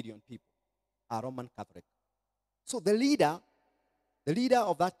almost 2 billion people are Roman Catholic. So the leader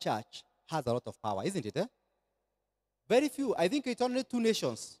of that church has a lot of power, isn't it? Very few. I think it's only 2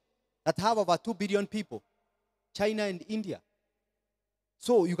 nations that have over 2 billion people, China and India.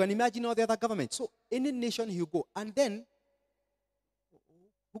 So you can imagine all the other governments. So any nation you go, and then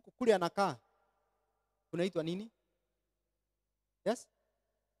huku kule anakaa kunaitwa nini? Yes?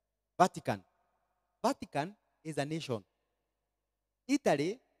 Vatican. Vatican is a nation.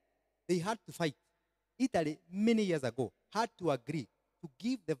 Italy, they had to fight. Italy, many years ago, had to agree to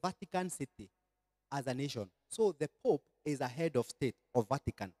give the Vatican City as a nation. So the Pope is a head of state of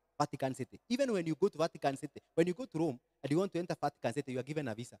Vatican City. Even when you go to Vatican City, when you go to Rome and you want to enter Vatican City, you are given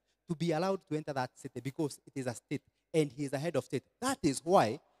a visa to be allowed to enter that city because it is a state and he is a head of state. That is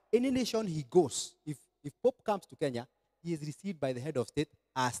why any nation he goes, if Pope comes to Kenya, he is received by the head of state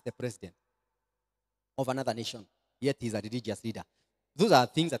as the president of another nation. Yet he is a religious leader. Those are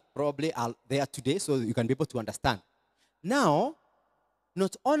things that probably are there today, so you can be able to understand. Now,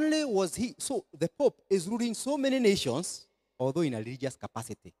 not only was so the Pope is ruling so many nations, although in a religious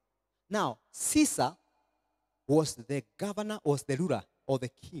capacity. Now, Caesar was the governor, was the ruler or the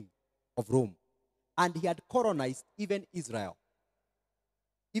king of Rome. And he had colonized even Israel.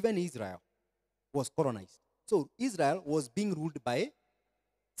 Even Israel was colonized. So Israel was being ruled by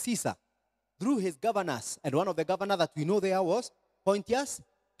Caesar through his governors. And one of the governors that we know there was Pontius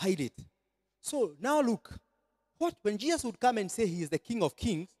Pilate. So now look, when Jesus would come and say he is the King of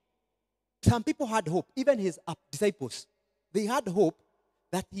Kings, some people had hope, even his disciples. They had hope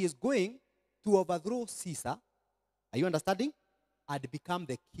that he is going to overthrow Caesar. Are you understanding? And become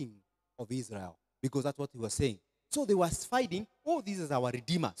the king of Israel. Because that's what he was saying. So they were fighting, oh, this is our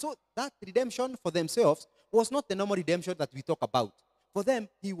Redeemer. So that redemption for themselves was not the normal redemption that we talk about. For them,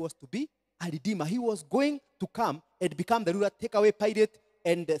 he was to be a Redeemer. He was going to come and become the ruler, take away Pilate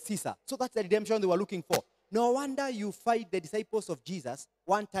and Caesar. So that's the redemption they were looking for. No wonder you fight the disciples of Jesus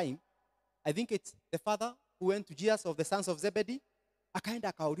one time. I think it's the father who went to Jesus of the sons of Zebedee.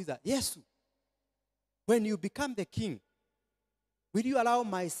 Akaenda akauliza, Yesu, when you become the king, will you allow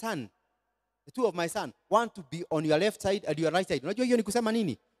my son, the two of my son, one to be on your left side and your right side? Unajua hiyo ni kusema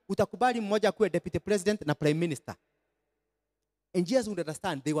nini? Utakubali mmoja kuwe deputy president na prime minister. And Jesus would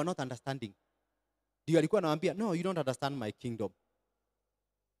understand. They were not understanding. Ndio alikuwa anawaambia, no, you don't understand my kingdom.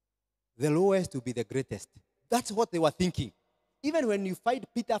 The lowest will be the greatest. That's what they were thinking. Even when you find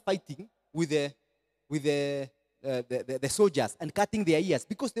Peter fighting with the soldiers and cutting their ears,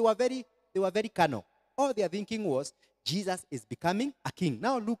 because they were very carnal. All their thinking was Jesus is becoming a king.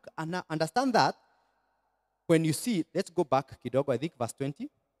 Now look and understand that when you see it, let's go back, kidogo, I think verse 20.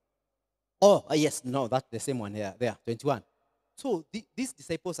 Oh, yes, no, that's the same one here, there, 21. So these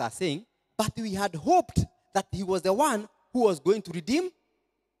disciples are saying, but we had hoped that he was the one who was going to redeem.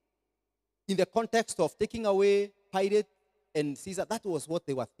 In the context of taking away Pilate and Caesar, that was what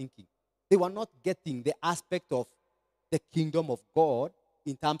they were thinking. They were not getting the aspect of the kingdom of God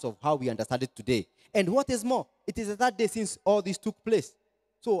in terms of how we understand it today. And what is more, it is that day since all this took place.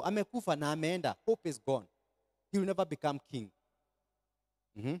 So amekufa na ameenda, hope is gone. He will never become king.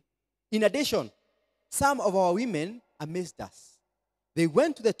 In addition, some of our women amazed us. They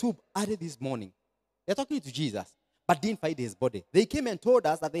went to the tomb early this morning. They're talking to Jesus, but didn't find his body. They came and told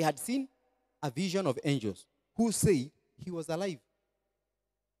us that they had seen a vision of angels who said he was alive.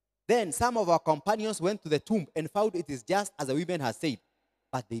 Then some of our companions went to the tomb and found it is just as the women had said,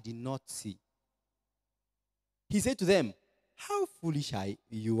 but they did not see. He said to them, how foolish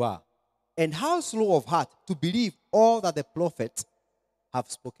you are, and how slow of heart to believe all that the prophets have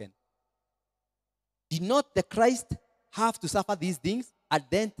spoken. Did not the Christ have to suffer these things and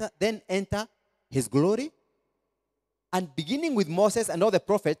then enter his glory? And beginning with Moses and all the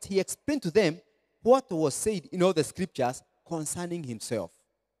prophets, he explained to them what was said in all the scriptures concerning himself.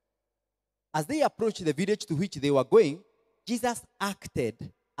 As they approached the village to which they were going, Jesus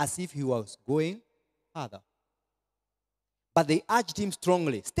acted as if he was going further. But they urged him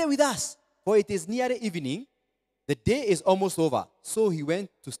strongly, stay with us, for it is near evening. The day is almost over. So he went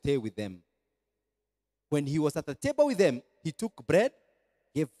to stay with them. When he was at the table with them, he took bread,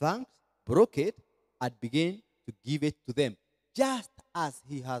 gave thanks, broke it, and began to give it to them, just as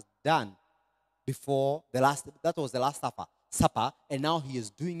he has done before that was the last supper, and now he is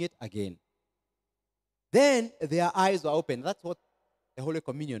doing it again. Then their eyes were opened. That's what the Holy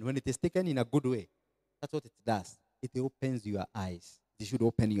Communion, when it is taken in a good way, that's what it does. It opens your eyes. They should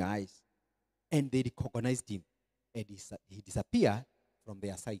open your eyes. And they recognized him. And he disappeared from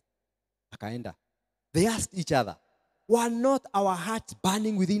their sight. Akaenda. They asked each other, were not our hearts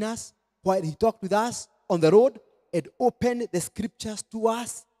burning within us while he talked with us on the road and opened the scriptures to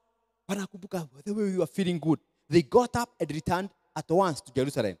us? Wanakumbuka, the way we were feeling good. They got up and returned at once to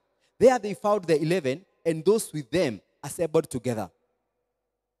Jerusalem. There they found the 11 and those with them assembled together.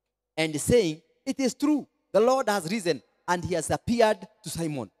 And saying, it is true, the Lord has risen and he has appeared to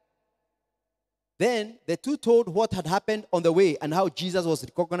Simon. Then the two told what had happened on the way and how Jesus was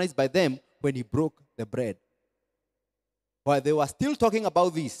recognized by them when he broke the bread. While they were still talking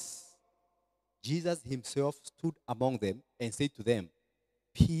about this, Jesus himself stood among them and said to them,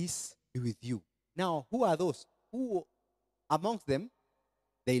 peace be with you. Now, who are those? Who amongst them?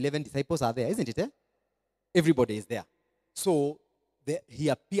 The 11 disciples are there, isn't it? Everybody is there. So he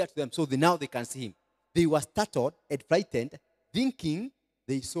appeared to them, so now they can see him. They were startled and frightened, thinking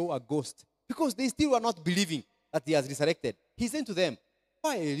they saw a ghost, because they still were not believing that he has resurrected. He said to them,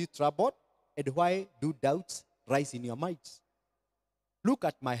 why are you troubled, and why do doubts rise in your minds? Look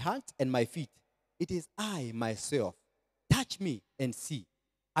at my hands and my feet. It is I myself. Touch me and see.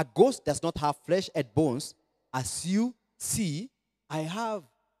 A ghost does not have flesh and bones, as you see I have.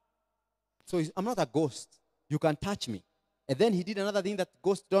 So I'm not a ghost. You can touch me. And then he did another thing that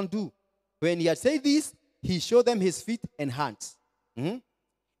ghosts don't do. When he had said this, he showed them his feet and hands.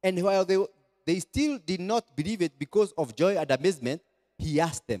 And while they still did not believe it because of joy and amazement, he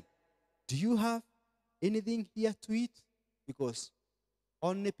asked them, do you have anything here to eat? Because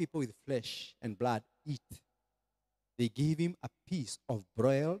only people with flesh and blood eat. They gave him a piece of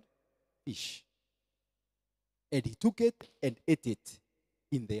broiled fish. And he took it and ate it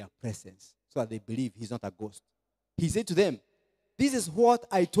in their presence, so that they believe he's not a ghost. He said to them, this is what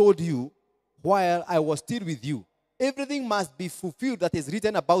I told you while I was still with you. Everything must be fulfilled that is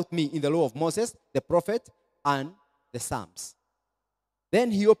written about me in the law of Moses, the prophet, and the Psalms. Then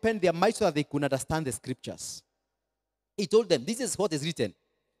he opened their minds so that they could understand the scriptures. He told them, this is what is written.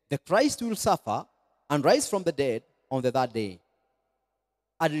 The Christ will suffer and rise from the dead on the third day.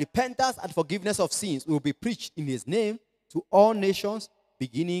 And repentance and forgiveness of sins will be preached in his name to all nations,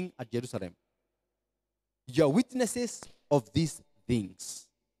 beginning at Jerusalem. You are witnesses of these things.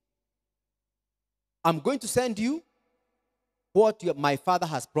 I'm going to send you what my Father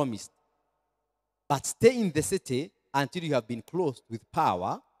has promised. But stay in the city until you have been clothed with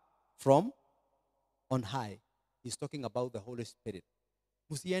power from on high. He's talking about the Holy Spirit.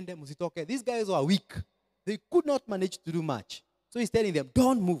 Musiende, musitoke. These guys were weak. They could not manage to do much. So he's telling them,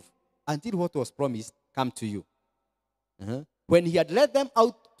 don't move until what was promised come to you. When he had led them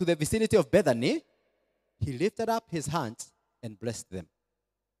out to the vicinity of Bethany, he lifted up his hands and blessed them.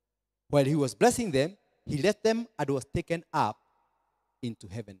 While he was blessing them, he left them and was taken up into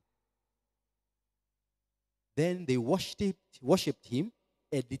heaven. Then they worshipped him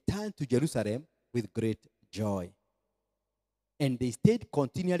and returned to Jerusalem with great joy. And they stayed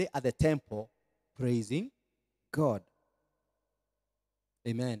continually at the temple, praising God.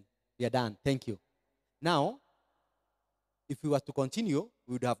 Amen. We are done. Thank you. Now, if we were to continue,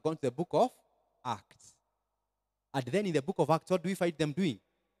 we would have gone to the book of Acts. And then in the book of Acts, what do we find them doing?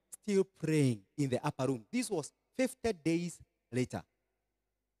 Still praying in the upper room. This was 50 days later.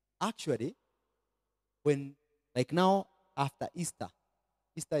 Actually, when, like now, after Easter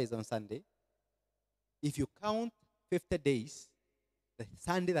is on Sunday. If you count 50 days, the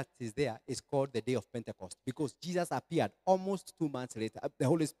Sunday that is there is called the day of Pentecost, because Jesus appeared almost 2 months later. The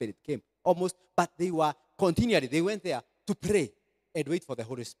Holy Spirit came almost, but they were continually, they went there to pray and wait for the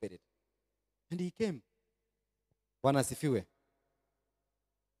Holy Spirit. And he came. Bwana asifiwe.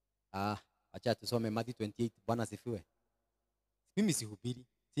 Acha tusome Matthew 28. Bwana asifiwe. Mimi sihubiri.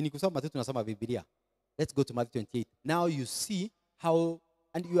 Si nikusoma tu tunasoma Biblia. Let's go to Matthew 28. Now you see how,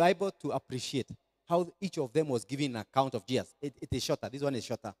 and you are able to appreciate how each of them was giving an account of Jesus. It is shorter. This one is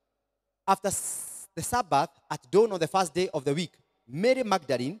shorter. After the Sabbath, at dawn on the first day of the week, Mary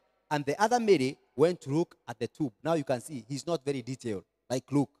Magdalene and the other Mary went to look at the tomb. Now you can see he's not very detailed,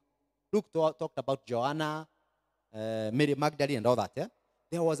 like Luke. Luke talked about Joanna, Mary Magdalene, and all that. Yeah?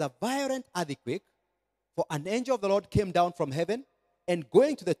 There was a violent earthquake, for an angel of the Lord came down from heaven and,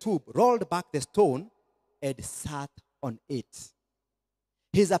 going to the tomb, rolled back the stone and sat on it.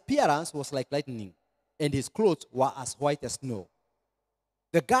 His appearance was like lightning, and his clothes were as white as snow.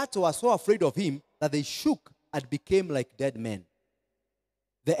 The guards were so afraid of him that they shook and became like dead men.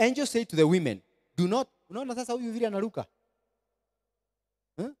 The angel said to the women, "Do not."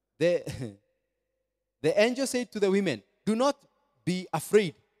 The angel said to the women, "Do not be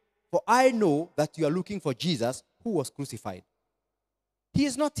afraid, for I know that you are looking for Jesus who was crucified. He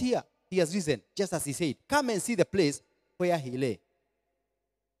is not here. He has risen, just as he said. Come and see the place where he lay.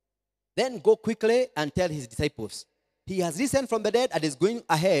 Then go quickly and tell his disciples, he has risen from the dead and is going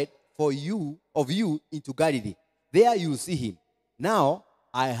ahead of you into Galilee. There you will see him. Now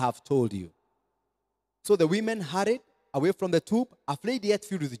I have told you." So the women hurried away from the tomb, afraid yet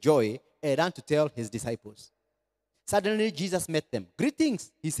filled with joy, and ran to tell his disciples. Suddenly Jesus met them.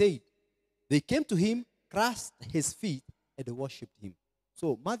 "Greetings," he said. They came to him, clasped his feet, and worshipped him.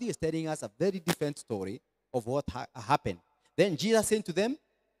 So Matthew is telling us a very different story of what happened. Then Jesus said to them,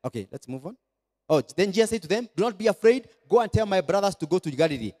 okay, let's move on. Then Jesus said to them, "Do not be afraid. Go and tell my brothers to go to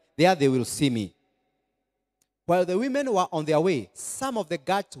Galilee. There they will see me." While the women were on their way, some of the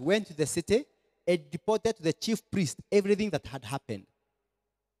guards went to the city and reported to the chief priest everything that had happened.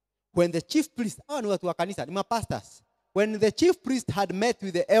 When the chief priest, when the chief priest had met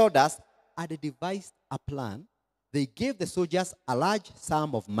with the elders and devised a plan, they gave the soldiers a large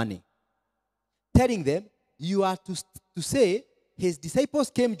sum of money, telling them, "You are to say, his disciples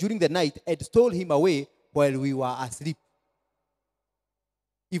came during the night and stole him away while we were asleep.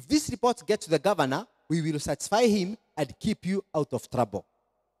 If this report gets to the governor, we will satisfy him and keep you out of trouble."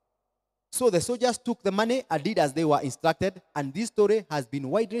 So the soldiers took the money and did as they were instructed, and this story has been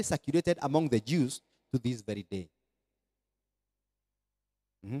widely circulated among the Jews to this very day.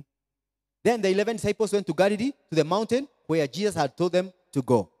 Then the 11 disciples went to Galilee, to the mountain where Jesus had told them to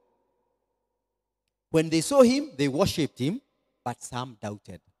go. When they saw him, they worshipped him, but some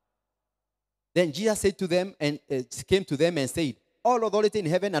doubted. Then Jesus said to them and came to them and said, "All authority in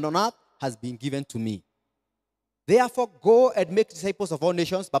heaven and on earth has been given to me. Therefore, go and make disciples of all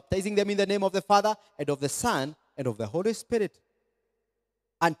nations, baptizing them in the name of the Father and of the Son and of the Holy Spirit,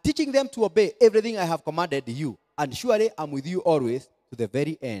 and teaching them to obey everything I have commanded you. And surely I'm with you always to the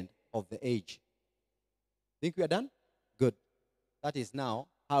very end of the age." Think we are done? Good. That is now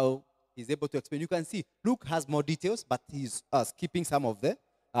how he's able to explain. You can see Luke has more details, but he's skipping some of the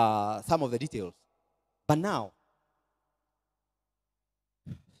details. But now,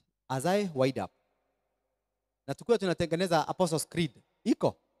 as I wind up, na tukiwa tunatengeneza Apostles' Creed.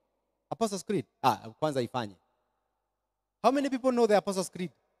 Iko? Apostles' Creed? Kwanza ifanye. How many people know the Apostles'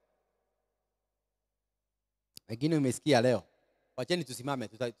 Creed? Wengine umesikia leo. Wacheni tusimame.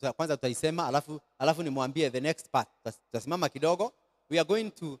 Kwanza tutaisema, alafu nimwambie the next part. Tutasimama kidogo. We are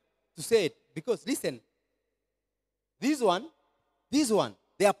going to say it. Because listen, this one,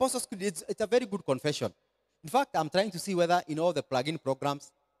 the Apostles' Creed, it's a very good confession. In fact, I'm trying to see whether in all the plug-in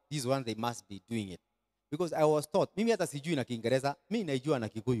programs, this one, they must be doing it. Because I was taught, mimi hata sijui na Kiingereza, mimi naijua na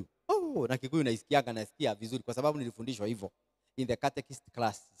Kikuyu. Na Kikuyu nasikia vizuri kwa sababu nilifundishwa hivyo in the catechist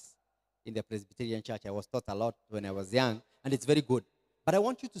classes in the Presbyterian Church. I was taught a lot when I was young, and it's very good. But I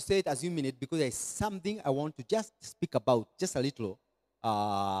want you to say it as you mean it, because there's something I want to just speak about, just a little,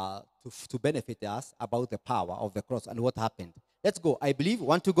 to benefit us about the power of the cross and what happened. Let's go. I believe,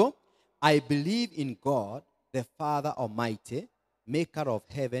 want to go? I believe in God, the Father Almighty, maker of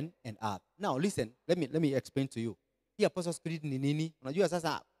heaven and earth. Now listen, let me explain to you. Hii Apostles' Creed ni nini? Unajua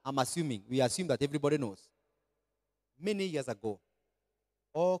sasa, I'm assuming, we assume that everybody knows. Many years ago,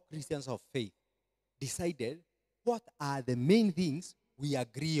 all Christians of faith decided what are the main things we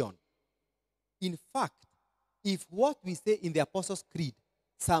agree on. In fact, if what we say in the Apostles' Creed,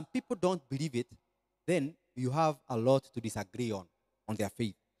 some people don't believe it, then you have a lot to disagree on their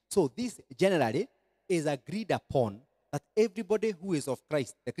faith. So this generally is agreed upon that everybody who is of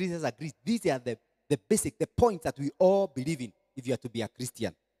Christ, the Christians agree, these are the basic, the points that we all believe in if you are to be a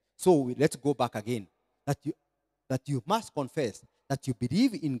Christian. So let's go back again. That you must confess that you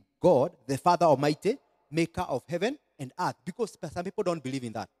believe in God, the Father Almighty, maker of heaven and earth. Because some people don't believe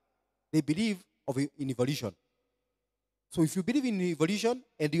in that. They believe in evolution. So if you believe in evolution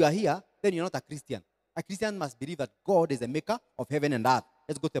and you are here, then you're not a Christian. A Christian must believe that God is the maker of heaven and earth.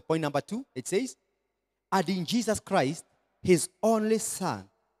 Let's go to point number 2. It says, and in Jesus Christ, his only Son,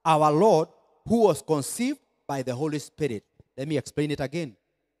 our Lord, who was conceived by the Holy Spirit. Let me explain it again.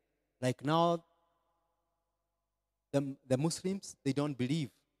 Like now, the Muslims, they don't believe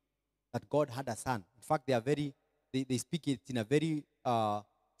that God had a son. In fact, they speak it in a very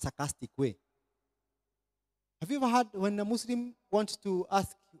sarcastic way. Have you ever heard when a Muslim wants to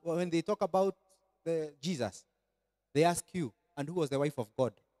ask, when they talk about Jesus, they ask you, and who was the wife of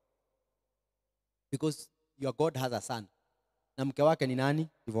God? Because your God has a son. Na mke wake ni nani?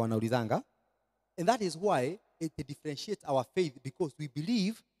 Hivyo wanaulizanga. And that is why it differentiates our faith, because we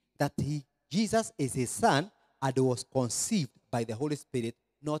believe that Jesus is his son and was conceived by the Holy Spirit,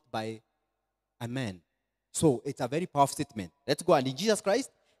 not by a man. So it's a very powerful statement. Let's go. And in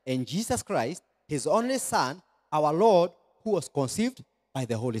Jesus Christ, his only Son, our Lord, who was conceived by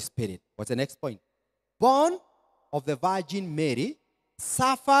the Holy Spirit. What's the next point? Born of the Virgin Mary,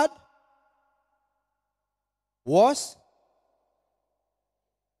 suffered, was.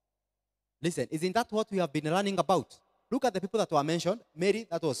 Listen, isn't that what we have been learning about? Look at the people that were mentioned. Mary,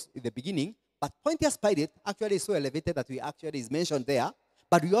 that was in the beginning. But Pontius Pilate actually is so elevated that we actually is mentioned there.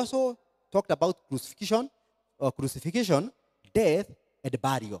 But we also talked about crucifixion, death, and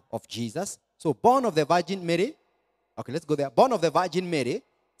burial of Jesus. So born of the Virgin Mary. Okay, let's go there. Born of the Virgin Mary,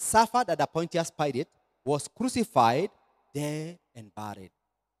 suffered at the Pontius Pilate, was crucified, dead, and buried.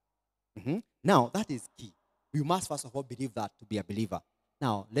 Now, that is key. We must first of all believe that to be a believer.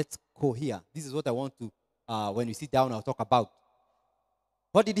 Now, let's go here. This is what I want to, when we sit down, I'll talk about.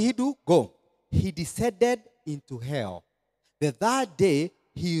 What did he do? Go. He descended into hell. The third day,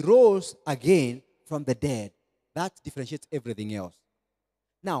 he rose again from the dead. That differentiates everything else.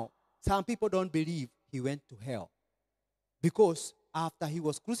 Now, some people don't believe he went to hell. Because after he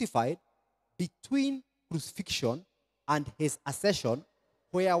was crucified, between crucifixion and his ascension,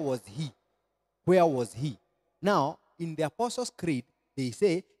 where was he? Where was he? Now, in the Apostles' Creed, they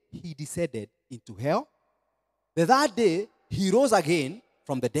say he descended into hell. The third day, he rose again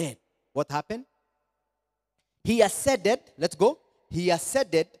from the dead. What happened? He ascended, let's go. He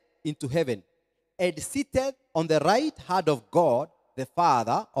ascended into heaven and seated on the right hand of God, the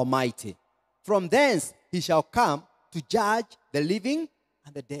Father Almighty. From thence he shall come to judge the living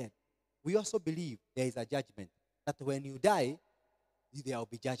and the dead. We also believe there is a judgment, that when you die, there will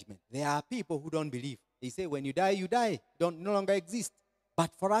be judgment. There are people who don't believe. They say when you die, don't no longer exist.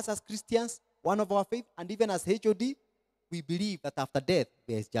 But for us as Christians, one of our faith, and even as HOD, we believe that after death,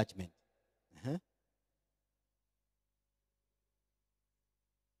 there is judgment.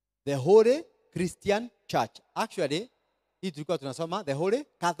 The Holy Christian Church. Actually, the Holy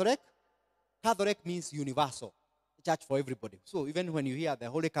Catholic. Catholic means universal. Church for everybody. So even when you hear the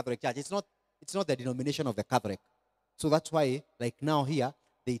Holy Catholic Church, it's not the denomination of the Catholic. So that's why, like now here,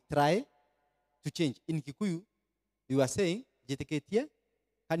 they try to change. In Kikuyu, you are saying, Jeteketie,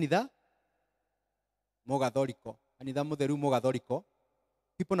 Kanida, Mogadoriko. Kanida Moderu Mogadoriko.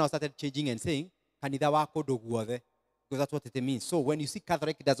 People now started changing and saying, Kanida Wako Doguade. Because that's what it means. So when you see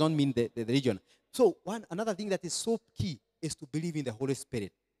Catholic, it doesn't mean the religion. So another thing that is so key is to believe in the Holy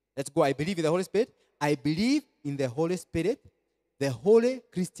Spirit. Let's go. I believe in the Holy Spirit. I believe in the Holy Spirit, the Holy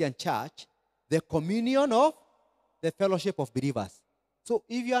Christian Church, the communion of the fellowship of believers. So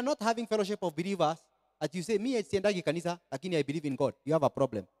if you are not having fellowship of believers, as you say, me siendagi kanisa, lakini I believe in God, you have a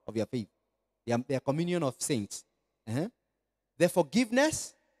problem of your faith. The communion of saints. The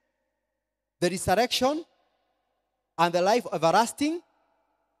forgiveness, the resurrection, and the life everlasting.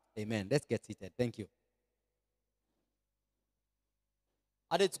 Amen. Let's get seated. Thank you.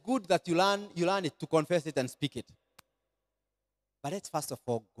 And it's good that you learn it to confess it and speak it. But let's first of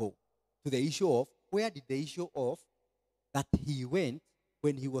all go to the issue of where did the issue of that he went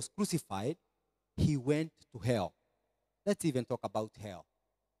when he was crucified, he went to hell. Let's even talk about hell.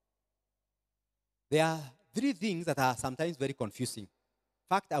 There are three things that are sometimes very confusing. In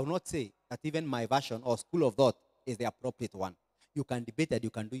fact, I will not say that even my version or school of thought is the appropriate one. You can debate it, you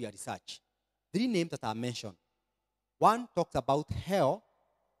can do your research. Three names that are mentioned. One talks about hell,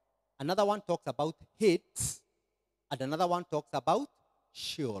 another one talks about Hades, and another one talks about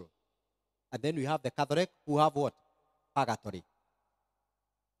Sheol. And then we have the Catholic who have what? Purgatory.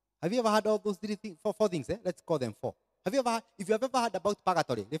 Have you ever heard of those three things? Four things, eh? Let's call them four. Have you ever, if you have ever heard about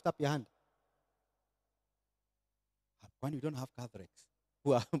purgatory, lift up your hand. When we don't have Catholics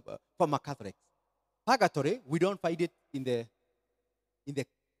who are former Catholics. Purgatory, we don't find it in the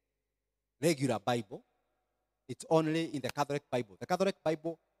regular Bible. It's only in the Catholic Bible. The Catholic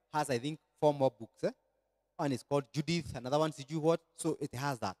Bible has, I think, 4 more books. One is called Judith, another one is what? So it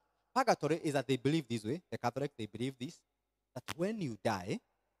has that. Purgatory is that they believe this way. The Catholic, they believe this, that when you die,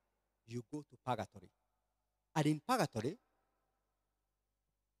 you go to purgatory. And in purgatory,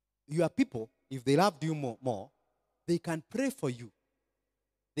 your people, if they loved you more, they can pray for you.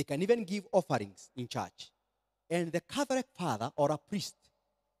 They can even give offerings in church. And the Catholic father or a priest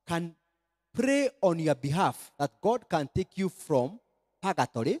can pray on your behalf that God can take you from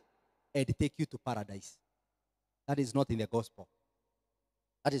purgatory and take you to paradise. That is not in the gospel.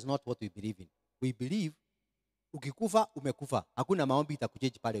 That is not what we believe in. We believe, ukikufa, umekufa. Hakuna maombi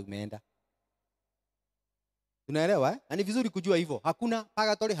itakujeji pale umeenda. Tunaelewa, eh? Na ni vizuri kujua hivyo. Hakuna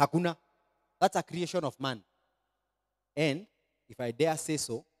purgatory, hakuna. That's a creation of man. And, if I dare say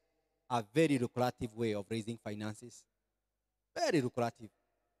so, a very lucrative way of raising finances. Very lucrative.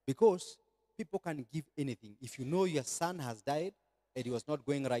 Because people can give anything. If you know your son has died and he was not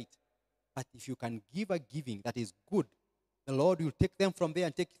going right, but if you can give a giving that is good, the Lord will take them from there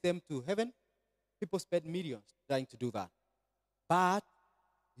and take them to heaven. People spend millions trying to do that. But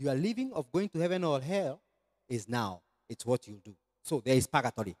your living of going to heaven or hell is now. It's what you do. So there is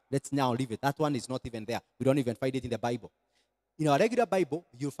purgatory. Let's now leave it. That one is not even there. We don't even find it in the Bible. In our regular Bible,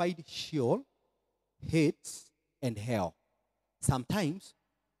 you'll find Sheol, Hades, and hell. Sometimes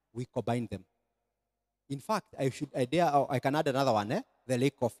we combine them. In fact, I can add another one. The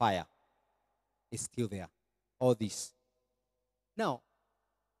lake of fire is still there. All this. Now,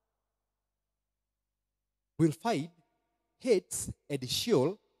 we'll find Hades and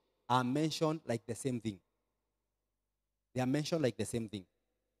Sheol are mentioned like the same thing. They are mentioned like the same thing.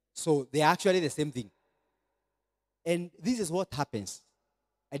 So they are actually the same thing. And this is what happens.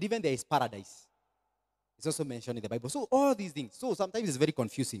 And even there is paradise. It's also mentioned in the Bible. So all these things. So sometimes it's very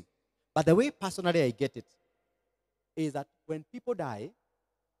confusing. But the way personally I get it is that when people die,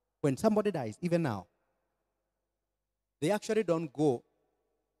 when somebody dies, even now, they actually don't go,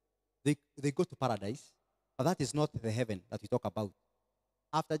 they go to paradise. But that is not the heaven that we talk about.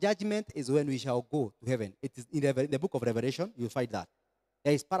 After judgment is when we shall go to heaven. It is in the book of Revelation, you'll find that.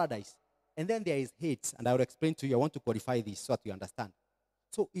 There is paradise. And then there is Hades. And I will explain to you, I want to qualify this so that you understand.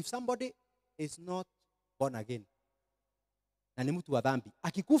 So if somebody is not born again, na ni mtu wa dhambi,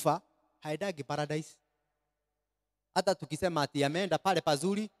 akikufa, haendagi paradise. Hata tukisema ati ameenda pale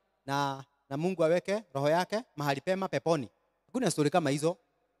pazuri na Mungu aweke roho yake mahali pema peponi. Hakuna story kama hizo.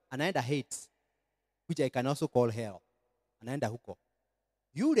 Anaenda Hades, which I can also call hell. Anaenda huko.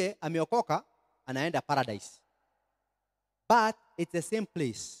 Yule ameokoka, anaenda paradise. But it's the same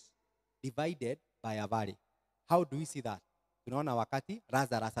place, divided by a valley. How do we see that? Tunaona wakati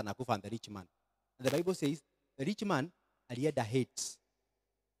Lazarus anakufa and the rich man. And the Bible says, the rich man alienda Hades.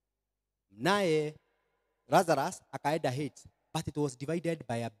 Naye Lazarus akaenda Hades. But it was divided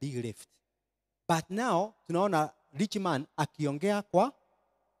by a big rift. But now, tunaona rich man akiongea kwa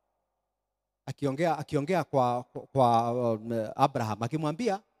Abraham,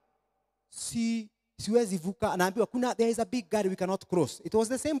 akimwambia siwezi vuka, anaambiwa there is a big gulf we cannot cross. It was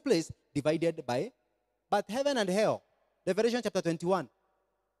the same place divided by, but heaven and hell. Revelation chapter 21.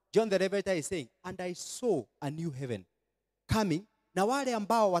 John the Revelator is saying, and I saw a new heaven coming. Na wale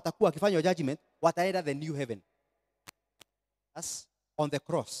ambao watakuwa wakifanya judgment wataenda the new heaven. That's on the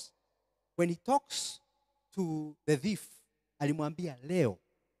cross. When he talks to the thief, alimwambia leo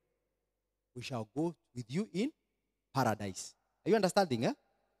we shall go with you in paradise. Are you understanding?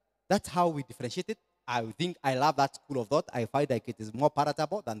 That's how we differentiate it. I think I love that school of thought. I find like it is more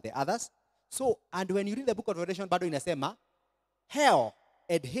palatable than the others. So, and when you read the book of Revelation, bado inasema, hell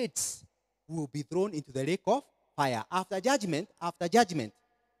and Hades will be thrown into the lake of fire. After judgment,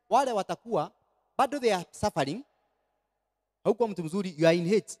 wale watakuwa, bado they are suffering. Haukuwa mtu mzuri, you are in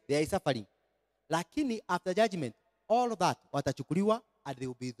Hades, they are suffering. Lakini after judgment, all of that, watachukuliwa, and they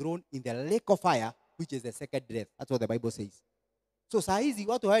will be thrown in the lake of fire, which is the second death. That's what the Bible says. So saa hizi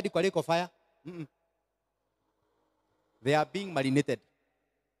watu hawaendi kwa lake of fire. They are being marinated.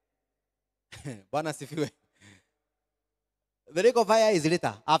 Bwana sifiwe. The lake of fire is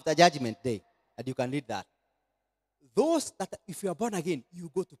later, after judgment day. And you can read that. Those that, if you are born again, you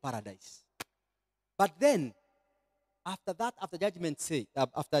go to paradise. But then, after that, after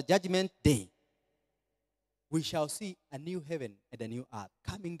judgment day, we shall see a new heaven and a new earth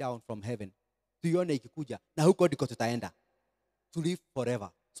coming down from heaven. Tuione ikikuja. Na huko ndiko tutaenda. To live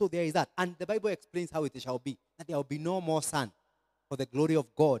forever. So there is that. And the Bible explains how it shall be. That there will be no more sun. For the glory of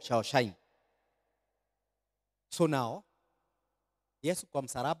God shall shine. So now, Yesu kwa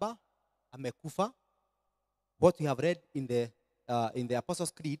msalaba amekufa. What we have read in the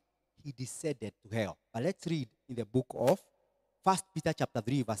Apostles' Creed, he descended to hell. But let's read in the book of 1 Peter chapter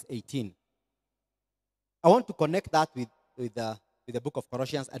 3, verse 18. I want to connect that with the book of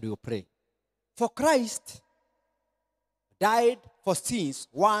Colossians, and we will pray. For Christ died for sins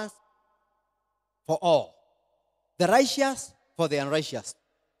once for all, the righteous for the unrighteous,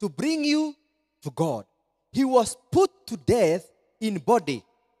 to bring you to God. He was put to death in body,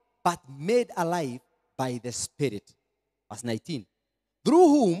 but made alive by the Spirit. Verse 19. Through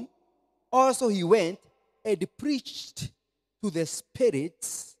whom also he went and preached to the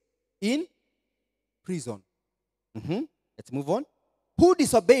spirits in prison. Let's move on. Who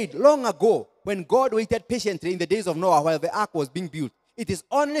disobeyed long ago when God waited patiently in the days of Noah while the ark was being built. It is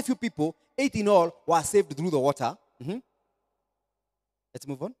only few people, 8 in all, were saved through the water. Let's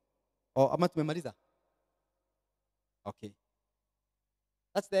move on. Or ama tumemaliza? Okay.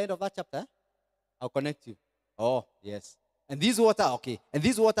 That's the end of that chapter. I'll connect you. Oh, yes. And this water, okay. And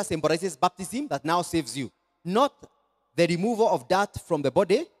this water symbolizes baptism that now saves you. Not the removal of dirt from the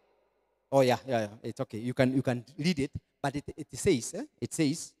body. Oh, yeah. It's okay. You can read it. But it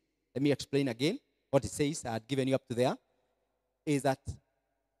says, let me explain again what it says. I had given you up to there. Is that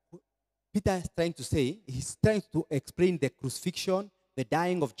Peter is trying to say, he's trying to explain the crucifixion, the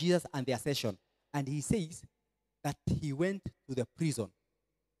dying of Jesus, and the ascension. And he says that he went to the prison.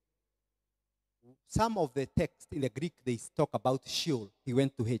 Some of the texts in the Greek, they talk about Sheol. He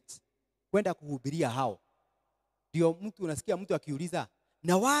went to Hades. Kwenda kuhubiria hao. Ndio mtu unasikia mtu akiuliza,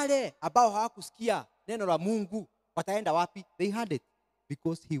 na wale ambao hawakusikia neno la Mungu wataenda wapi? They heard it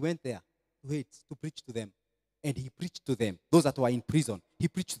because he went there to Hades to preach to them. And he preached to them. Those that were in prison, he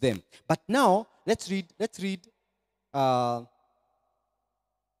preached to them. But now, let's read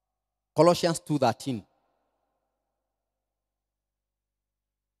Colossians 2:13.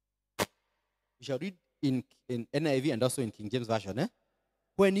 We shall read in NIV and also in King James Version.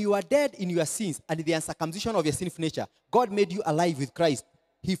 When you are dead in your sins and the uncircumcision of your sinful nature, God made you alive with Christ.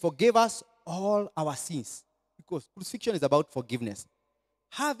 He forgave us all our sins. Because crucifixion is about forgiveness.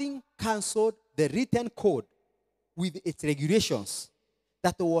 Having cancelled the written code with its regulations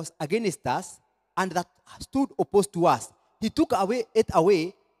that was against us and that stood opposed to us, he took it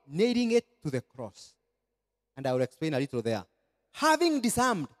away, nailing it to the cross. And I will explain a little there. Having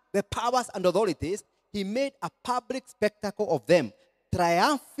disarmed the powers and authorities, he made a public spectacle of them,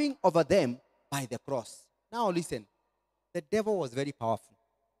 triumphing over them by the cross. Now listen, the devil was very powerful.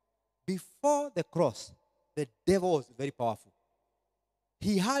 Before the cross, the devil was very powerful.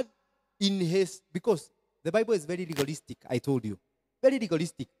 He had in his, because the Bible is very legalistic, I told you. Very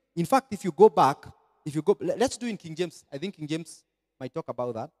legalistic. In fact, if you go back, let's do in King James. I think King James might talk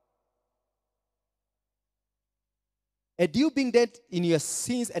about that. And you being dead in your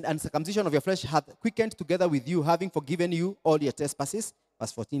sins and uncircumcision of your flesh hath quickened together with you, having forgiven you all your trespasses.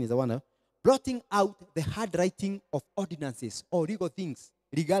 Verse 14 is the one. Blotting out the hard writing of ordinances or legal things,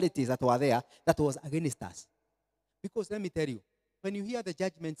 legalities that were there, that was against us. Because let me tell you, when you hear the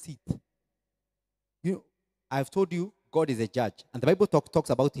judgment seat, I've told you God is a judge. And the Bible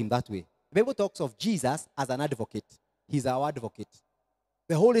talks about him that way. The Bible talks of Jesus as an advocate. He's our advocate.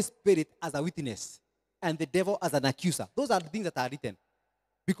 The Holy Spirit as a witness. And the devil as an accuser. Those are the things that are written.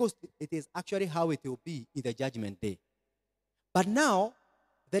 Because it is actually how it will be in the judgment day. But now,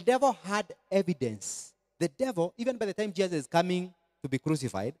 the devil had evidence. The devil, even by the time Jesus is coming to be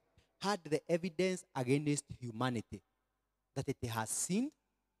crucified, had the evidence against humanity. That it has sinned,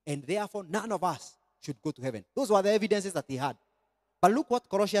 and therefore none of us should go to heaven. Those were the evidences that he had. But look what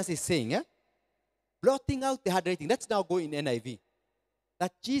Colossians is saying. Blotting out the hard writing. Let's now go in NIV.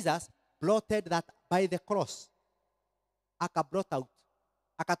 That Jesus blotted that by the cross. Aka blot out.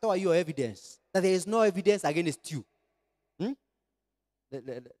 Akatoa your evidence. That there is no evidence against you.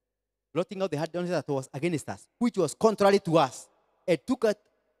 Blotting out the hard writing that was against us, which was contrary to us. And took it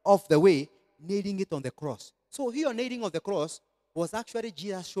off the way, nailing it on the cross. So here nailing of the cross was actually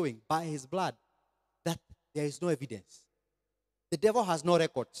Jesus showing by his blood that there is no evidence. The devil has no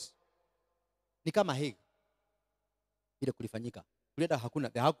records. Ni kama Hague. Ile kulifanyika. Kuleta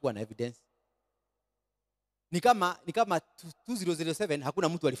hakuwa na evidence. Ni kama 2007 hakuna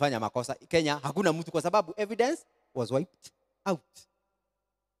mtu alifanya makosa. Kenya hakuna mtu kwa sababu evidence was wiped out.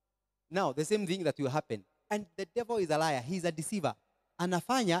 Now the same thing that will happen. And the devil is a liar. He is a deceiver.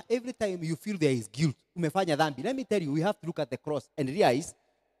 Anafanya every time you feel there is guilt. Umefanya dhambi. Let me tell you, we have to look at the cross and realize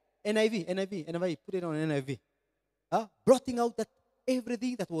NIV, put it on NIV. Blotting out that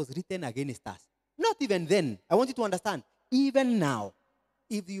everything that was written against us. Not even then. I want you to understand. Even now,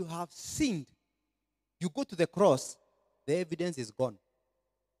 if you have sinned, you go to the cross, the evidence is gone.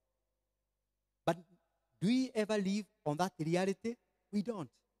 But do we ever live on that reality? We don't.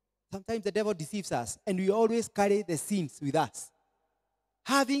 Sometimes the devil deceives us, and we always carry the sins with us.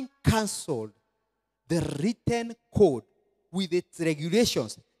 Having cancelled the written code with its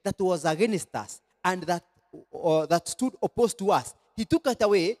regulations that was against us and that stood opposed to us, he took it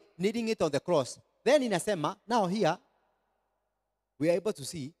away, nailing it on the cross. Then in Asema, now here, we are able to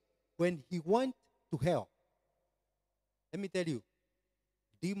see when he went to hell. Let me tell you,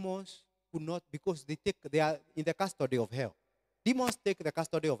 demons could not, because they are in the custody of hell. Demons take the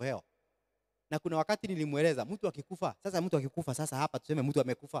custody of hell. Na kuna wakati nilimweleza mtu akikufa sasa hapa tuseme mtu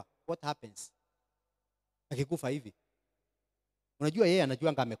amekufa, what happens? Akikufa hivi. Unajua yeye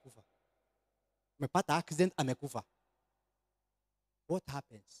anajuanga amekufa. Amepata accident amekufa. What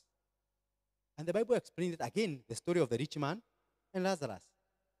happens? And the Bible explains it again, the story of the rich man and Lazarus.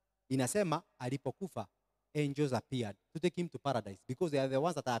 Inasema alipokufa, angels appeared to take him to paradise because they are the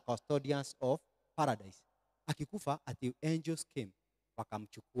ones that are custodians of paradise. Akikufa, ati angels came,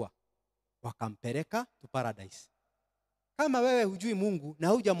 wakamchukua, wakampeleka to paradise. Kama wewe hujui Mungu na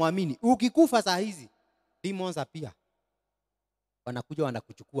hujamwamini, ukikufa saa hizi, demons appear. Wanakuja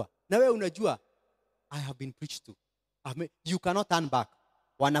wanakuchukua. Na wewe unajua, I have been preached to. You cannot turn back.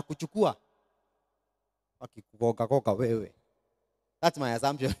 Wanakuchukua. Wakikugoga wewe. That's my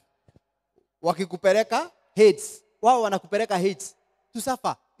assumption. Wakikupeleka Hades. Wao wanakupeleka Hades. To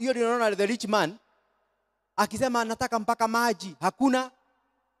suffer. Hiyo ndio unaona the rich man akisema anataka mpaka maji, hakuna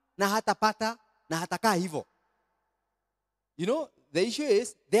na hatapata na hatakaa hivyo. You know, the issue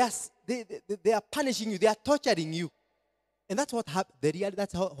is they are punishing you, they are torturing you. And that's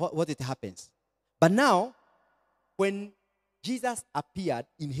what it happens. But now, when Jesus appeared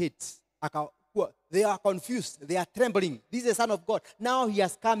in Hades, they are confused, they are trembling. This is the Son of God. Now he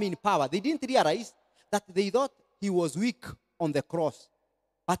has come in power. They didn't realize that they thought he was weak on the cross.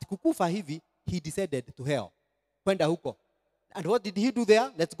 But kukufa hivi, he descended to hell. Kwenda huko. And what did he do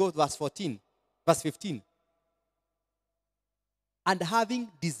there? Let's go to verse 15. And having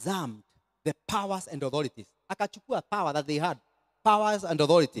disarmed the powers and authorities, akachukua power that they had, powers and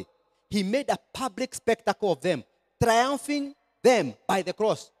authority, he made a public spectacle of them, triumphing them by the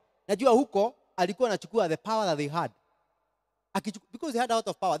cross. Najua huko alikuwa anachukua the power that they had. Because they had a lot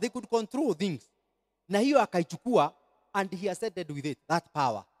of power, they could control things. Na hiyo akaichukua, and he ascended with it, that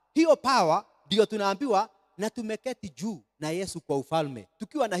power. Hiyo power ndio tunaambiwa na tumeketi juu na Yesu kwa ufalme.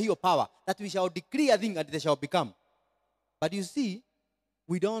 Tukiwa na hiyo power, that we shall decree a thing and they shall become. But you see,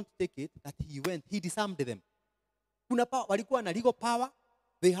 we don't take it that he disarmed them. Kuna power, walikuwa na legal power,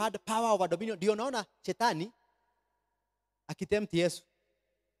 they had power over dominion. Ndio unaona shetani akitempt Yesu.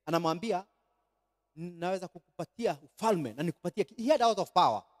 Anamwambia naweza kukupatia ufalme na nikupatia. He had a lot of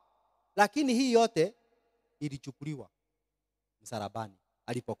power. Lakini hii yote ilichukuliwa msalabani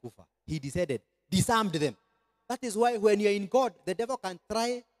alipokufa. He decided, disarmed them. That is why when you're in God, the devil can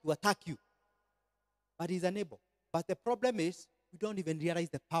try to attack you. But he's unable. But the problem is, we don't even realize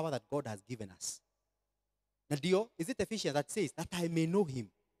the power that God has given us. Nadio, is it Ephesians that says, that I may know him,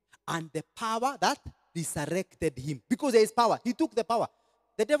 and the power that resurrected him? Because there is power. He took the power.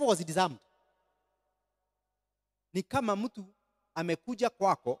 The devil was disarmed. Ni kama mtu amekuja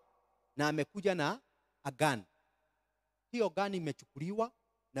kwako na amekuja na a gun. Hiyo gun imechukuliwa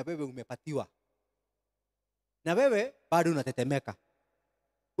na wewe umepatiwa. Na wewe bado unatetemeka.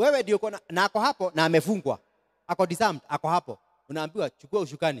 Wewe ndio na ako hapo na amefungwa. Ako disarmed, ako hapo. Unaambiwa chukua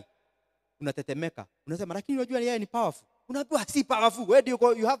ushukani. Unatetemeka. Unasema lakini unajua yeye ni powerful. Unaambiwa si powerful. Where do you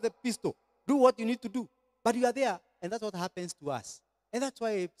go? You have the pistol. Do what you need to do. But you are there, and that's what happens to us. And that's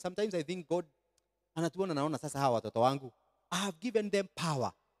why sometimes I think God anatuona naona sasa hawa watoto wangu. I have given them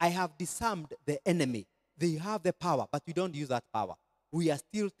power. I have disarmed the enemy. They have the power, but we don't use that power. We are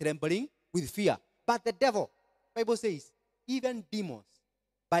still trembling with fear. But the devil, Bible says, even demons,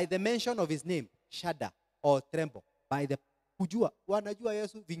 by the mention of his name, shudder or tremble. By the kujua, wanajua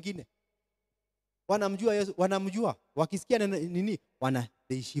Yesu vingine. Wanamjua Yesu, wanamjua. Wakisikia nini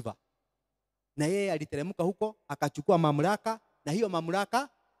they shiver. Na yeye aliteremka huko akachukua mamlaka, na hiyo mamlaka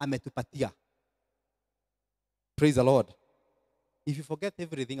ametupatia. Praise the Lord. If you forget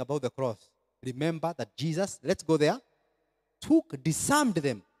everything about the cross, remember that Jesus, let's go there, disarmed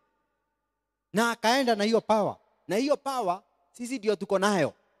them. Na akaenda na hiyo power. Na hiyo power sisi ndio tuko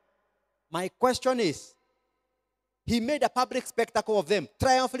nayo. My question is, he made a public spectacle of them,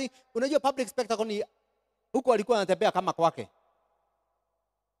 triumphantly. Unajua public spectacle ni huko alikuwa anatembea kama kwake.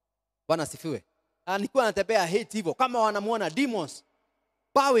 Bwana sifiwe. Alikuwa anatembea hate hivyo kama wanamuona demons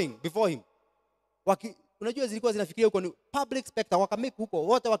bowing before him. Unajua zilikuwa zinafikiria huko ni public spectacle, wakamake huko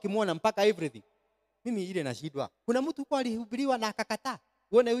wote wakimuona mpaka everything. Mimi ile nashidwa. Kuna mtu huko alihubiriwa na akakataa.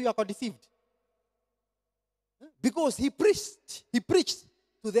 Uone huyu ako deceived. Because he preached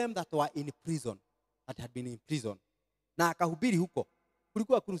to them that were in prison, that had been in prison. Na akahubiri huko.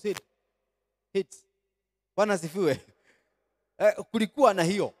 Kulikuwa crusade. Hits. Bwana sifiwe. Kulikuwa na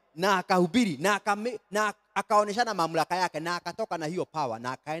hiyo. Na akahubiri na akaoneshana mamlaka yake na akatoka na hiyo power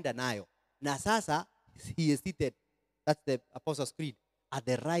na akaenda nayo. Na sasa he is seated, that's the Apostles' Creed, at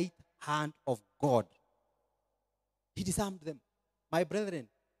the right hand of God. He disarmed them. My brethren,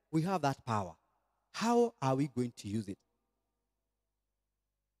 we have that power. How are we going to use it?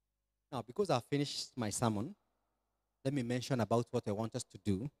 Now, because I've finished my sermon, let me mention about what I want us to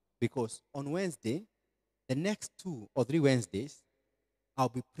do. Because on Wednesday, the next 2 or 3 Wednesdays, I'll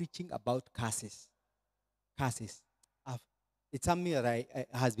be preaching about curses. Curses. It's something that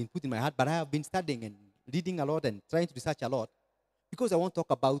has been put in my heart, but I have been studying and reading a lot and trying to research a lot, because I want to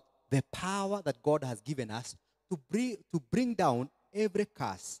talk about the power that God has given us to bring down every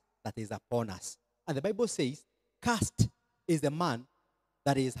curse that is upon us. And the Bible says, cursed is the man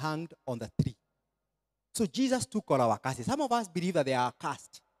that is hanged on the tree. So Jesus took all our curses. Some of us believe that they are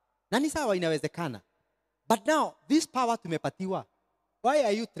cursed. Nani sawa inawezekana. But now, this power tumepatiwa. Why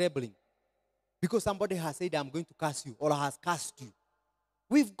are you trembling? Because somebody has said, I'm going to curse you, or has cursed you.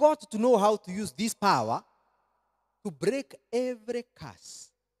 We've got to know how to use this power to break every curse,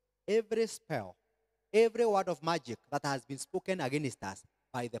 every spell, every word of magic that has been spoken against us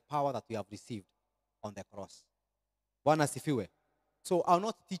by the power that we have received on the cross. Bwana sifiwe. So I'll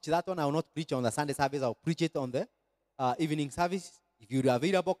not teach that one. I'll not preach on the Sunday service. I'll preach it on the evening service. If you're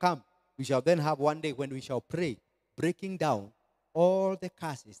available, come. We shall then have one day when we shall pray, breaking down all the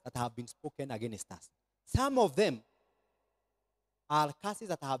curses that have been spoken against us. Some of them are curses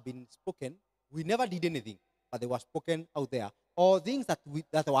that have been spoken. We never did anything, but they were spoken out there. Or things that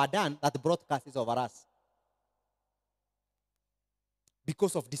were done that brought curses over us.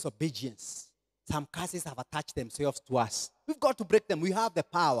 Because of disobedience, some curses have attached themselves to us. We've got to break them. We have the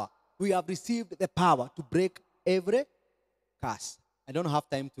power. We have received the power to break every curse. I don't have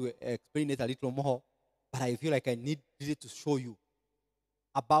time to explain it a little more, but I feel like I need to show you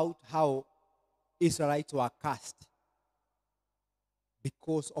about how Israelites were cursed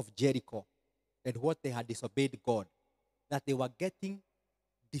because of Jericho and what they had disobeyed God. That they were getting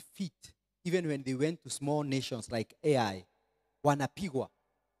defeat even when they went to small nations like Ai. Wanapigwa.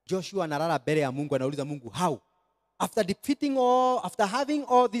 Joshua analala mbele ya Mungu, anauliza Mungu, how? After having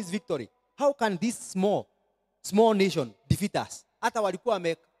all this victory, how can this small nation defeat us? Hata walikuwa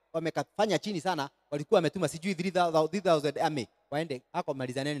wamekafanya chini sana, walikuwa wametuma sijui 3,000 army waende hako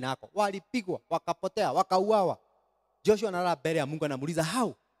malizaneni na hako. Walipigwa, wakapotea, wakauawa. Joshua analala mbele ya Mungu, anamuuliza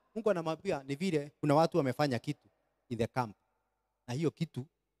how? Mungu anamwambia ni vile kuna watu wamefanya kitu in the camp. Na hiyo kitu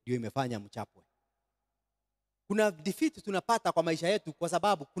ndio imefanya mchapwe. Kuna defeat tunapata kwa maisha yetu kwa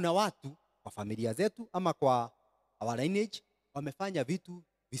sababu kuna watu kwa familia zetu ama kwa our lineage wamefanya vitu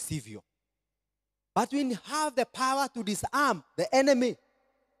visivyo. But we have the power to disarm the enemy.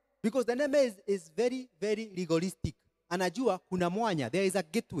 Because the enemy is very, very legalistic. Anajua kuna mwanya. There is a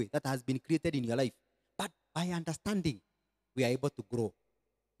gateway that has been created in your life. But by understanding, we are able to grow.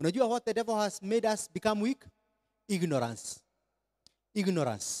 Unajua what the devil has made us become weak? Ignorance.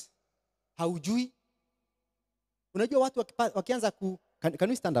 Ignorance. Haujui. Unajua watu wakianza can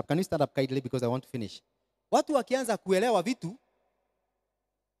we stand up? Can we stand up kindly because I want to finish. Watu wakianza kuelewa vitu,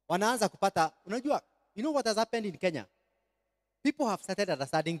 wanaanza kupata, unajua, you know what has happened in Kenya? People have started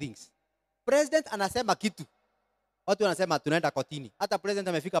understanding things. President anasema kitu. Watu wanasema tunaenda kotini. Hata president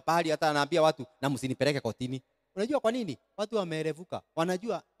amefika pahali hata anaambia watu na msinipeleke kotini. Unajua kwa nini? Watu wamerevuka.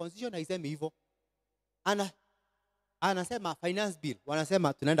 Wanajua constitution haisemi hivyo. Anasema finance bill,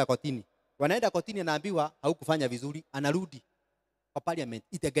 wanasema tunaenda kotini. Wanaenda kotini, anaambiwa haukufanya vizuri, anarudi kwa parliament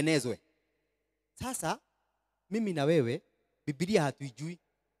itengenezwe. Sasa mimi na wewe Biblia hatuijui.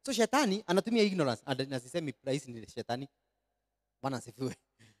 So shetani anatumia ignorance, na sisemi rais ni shetani. Bwana asifiwe.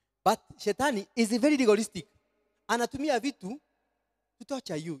 But shetani is very legalistic. Anatumia vitu to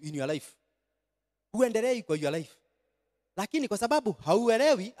torture you in your life. Uendelei kwa your life. Lakini kwa sababu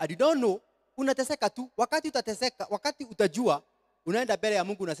hauelewi, and you don't know, unateseka tu. Wakati utateseka, wakati utajua, unaenda mbele ya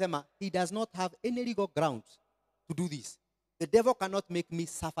Mungu unasema, he does not have any legal grounds to do this. The devil cannot make me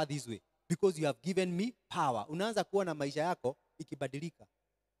suffer this way because you have given me power. Unaanza kuona maisha yako ikibadilika.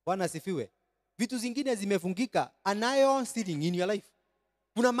 Bwana asifiwe. Vitu zingine zimefungika, an iron ceiling in your life.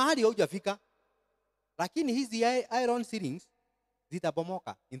 Kuna mahali hujafika. Lakini hizi iron ceilings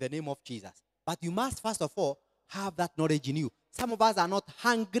zitabomoka in the name of Jesus. But you must first of all have that knowledge in you. Some of us are not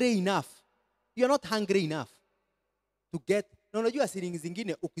hungry enough. You are not hungry enough to get. Na unajua ceiling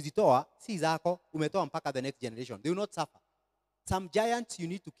zingine ukizitoa si zako, umetoa mpaka the next generation. They will not suffer. Some giants you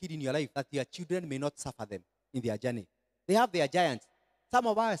need to kill in your life that your children may not suffer them in their journey. They have their giants. Some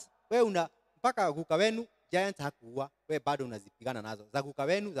of us, wewe una mpaka kuka wenu giants hakuua, wewe bado unazipigana nazo. Za kuka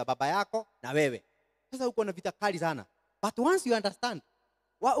wenu, za baba yako na wewe. Sasa uko na vita kali sana. But once you understand,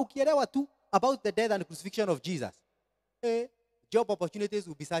 ukielewa tu about the death and crucifixion of Jesus, job opportunities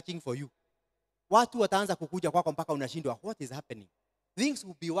will be searching for you. Watu wataanza kukuja kwako mpaka unashindwa, what is happening? Things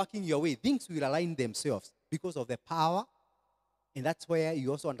will be working your way. Things will align themselves because of the power. And that's where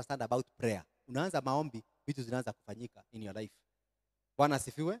you also understand about prayer. Unaanza maombi, vitu zinaanza kufanyika in your life. Bwana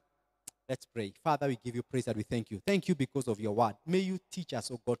asifiwe. Let's pray. Father, we give you praise and we thank you. Thank you because of your word. May you teach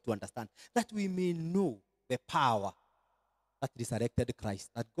us, oh God, to understand that we may know the power that resurrected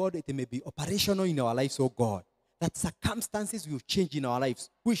Christ. That, God, it may be operational in our lives, oh God. That circumstances will change in our lives.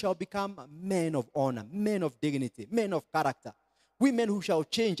 We shall become men of honor, men of dignity, men of character. Women who shall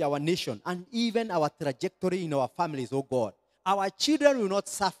change our nation and even our trajectory in our families, oh God. Our children will not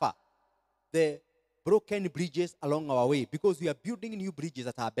suffer the broken bridges along our way because we are building new bridges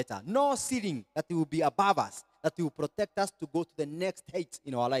that are better. No ceiling that will be above us, that will protect us to go to the next heights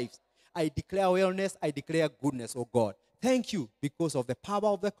in our lives. I declare wellness, I declare goodness, oh God. Thank you because of the power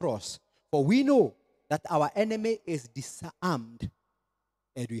of the cross. For we know that our enemy is disarmed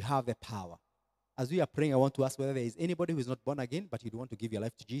and we have the power. As we are praying, I want to ask whether there is anybody who is not born again, but you want to give your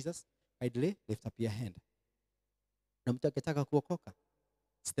life to Jesus. Kindly lift up your hand. Na mtu akitaka kuokoka.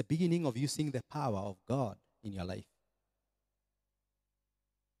 It's the beginning of you seeing the power of God in your life.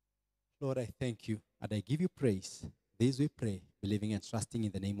 Lord, I thank you and I give you praise. This we pray, believing and trusting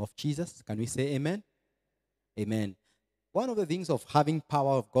in the name of Jesus. Can we say amen? Amen. One of the things of having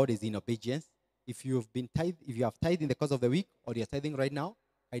power of God is in obedience. If you have tithed in the course of the week or you're tithing right now,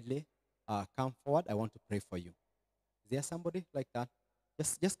 kindly come forward. I want to pray for you. Is there somebody like that?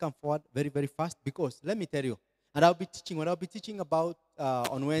 Just come forward very, very fast because let me tell you, and when I'll be teaching about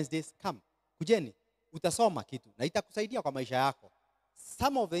on Wednesdays, come. Kujeni, utasoma kitu na itakusaidia kwa maisha yako.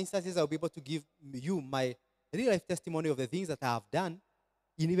 Some of the instances I'll be able to give you my real life testimony of the things that I have done,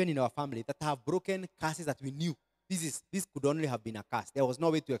 even in our family, that have broken curses that we knew. This could only have been a curse. There was no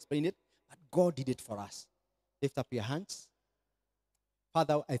way to explain it, but God did it for us. Lift up your hands.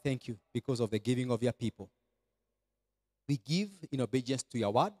 Father, I thank you because of the giving of your people. We give in obedience to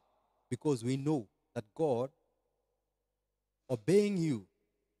your word because we know that God, obeying you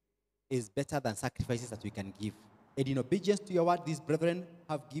is better than sacrifices that we can give. And in obedience to your word, these brethren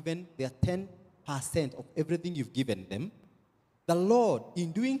have given their 10% of everything you've given them. The Lord,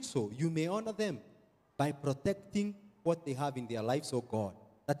 in doing so, you may honor them by protecting what they have in their lives, oh God,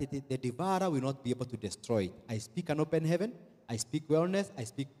 that the devourer will not be able to destroy it. I speak an open heaven, I speak wellness, I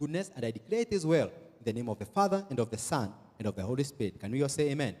speak goodness, and I declare it as well in the name of the Father and of the Son and of the Holy Spirit. Can we all say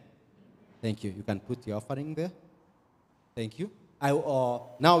amen? Thank you. You can put your offering there. Thank you.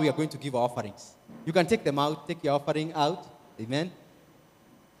 Now we are going to give our offerings. You can take them out, take your offering out. Amen.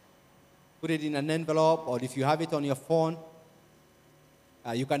 Put it in an envelope, or if you have it on your phone,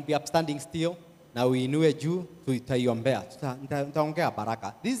 you can be upstanding still. Now we know a Jew to itaiombea. Nitaongea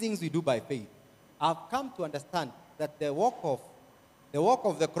baraka. These things we do by faith. I've come to understand that the walk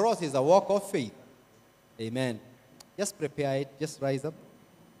of the cross is a walk of faith. Amen. Just prepare it. Just rise up.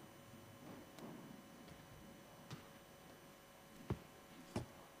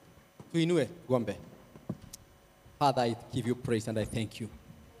 Tuinue Gombe. Father, I give you praise and I thank you.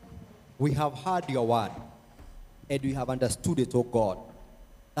 We have heard your word and we have understood it, oh God,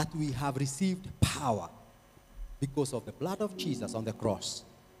 that we have received power because of the blood of Jesus on the cross.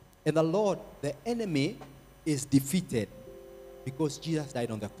 And the Lord, the enemy is defeated because Jesus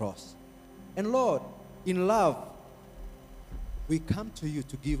died on the cross. And Lord, in love, we come to you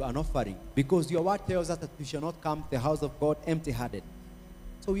to give an offering because your word tells us that we shall not come to the house of God empty-handed.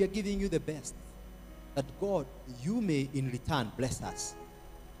 So we are giving you the best, that God, you may in return bless us.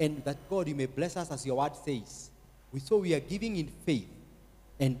 And that God, you may bless us as your word says. So we are giving in faith.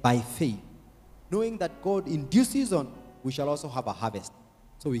 and by faith, knowing that God in due season we shall also have a harvest.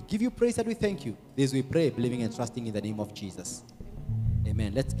 So we give you praise and we thank you. This we pray, believing and trusting in the name of Jesus.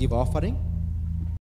 Amen. Let's give our offering.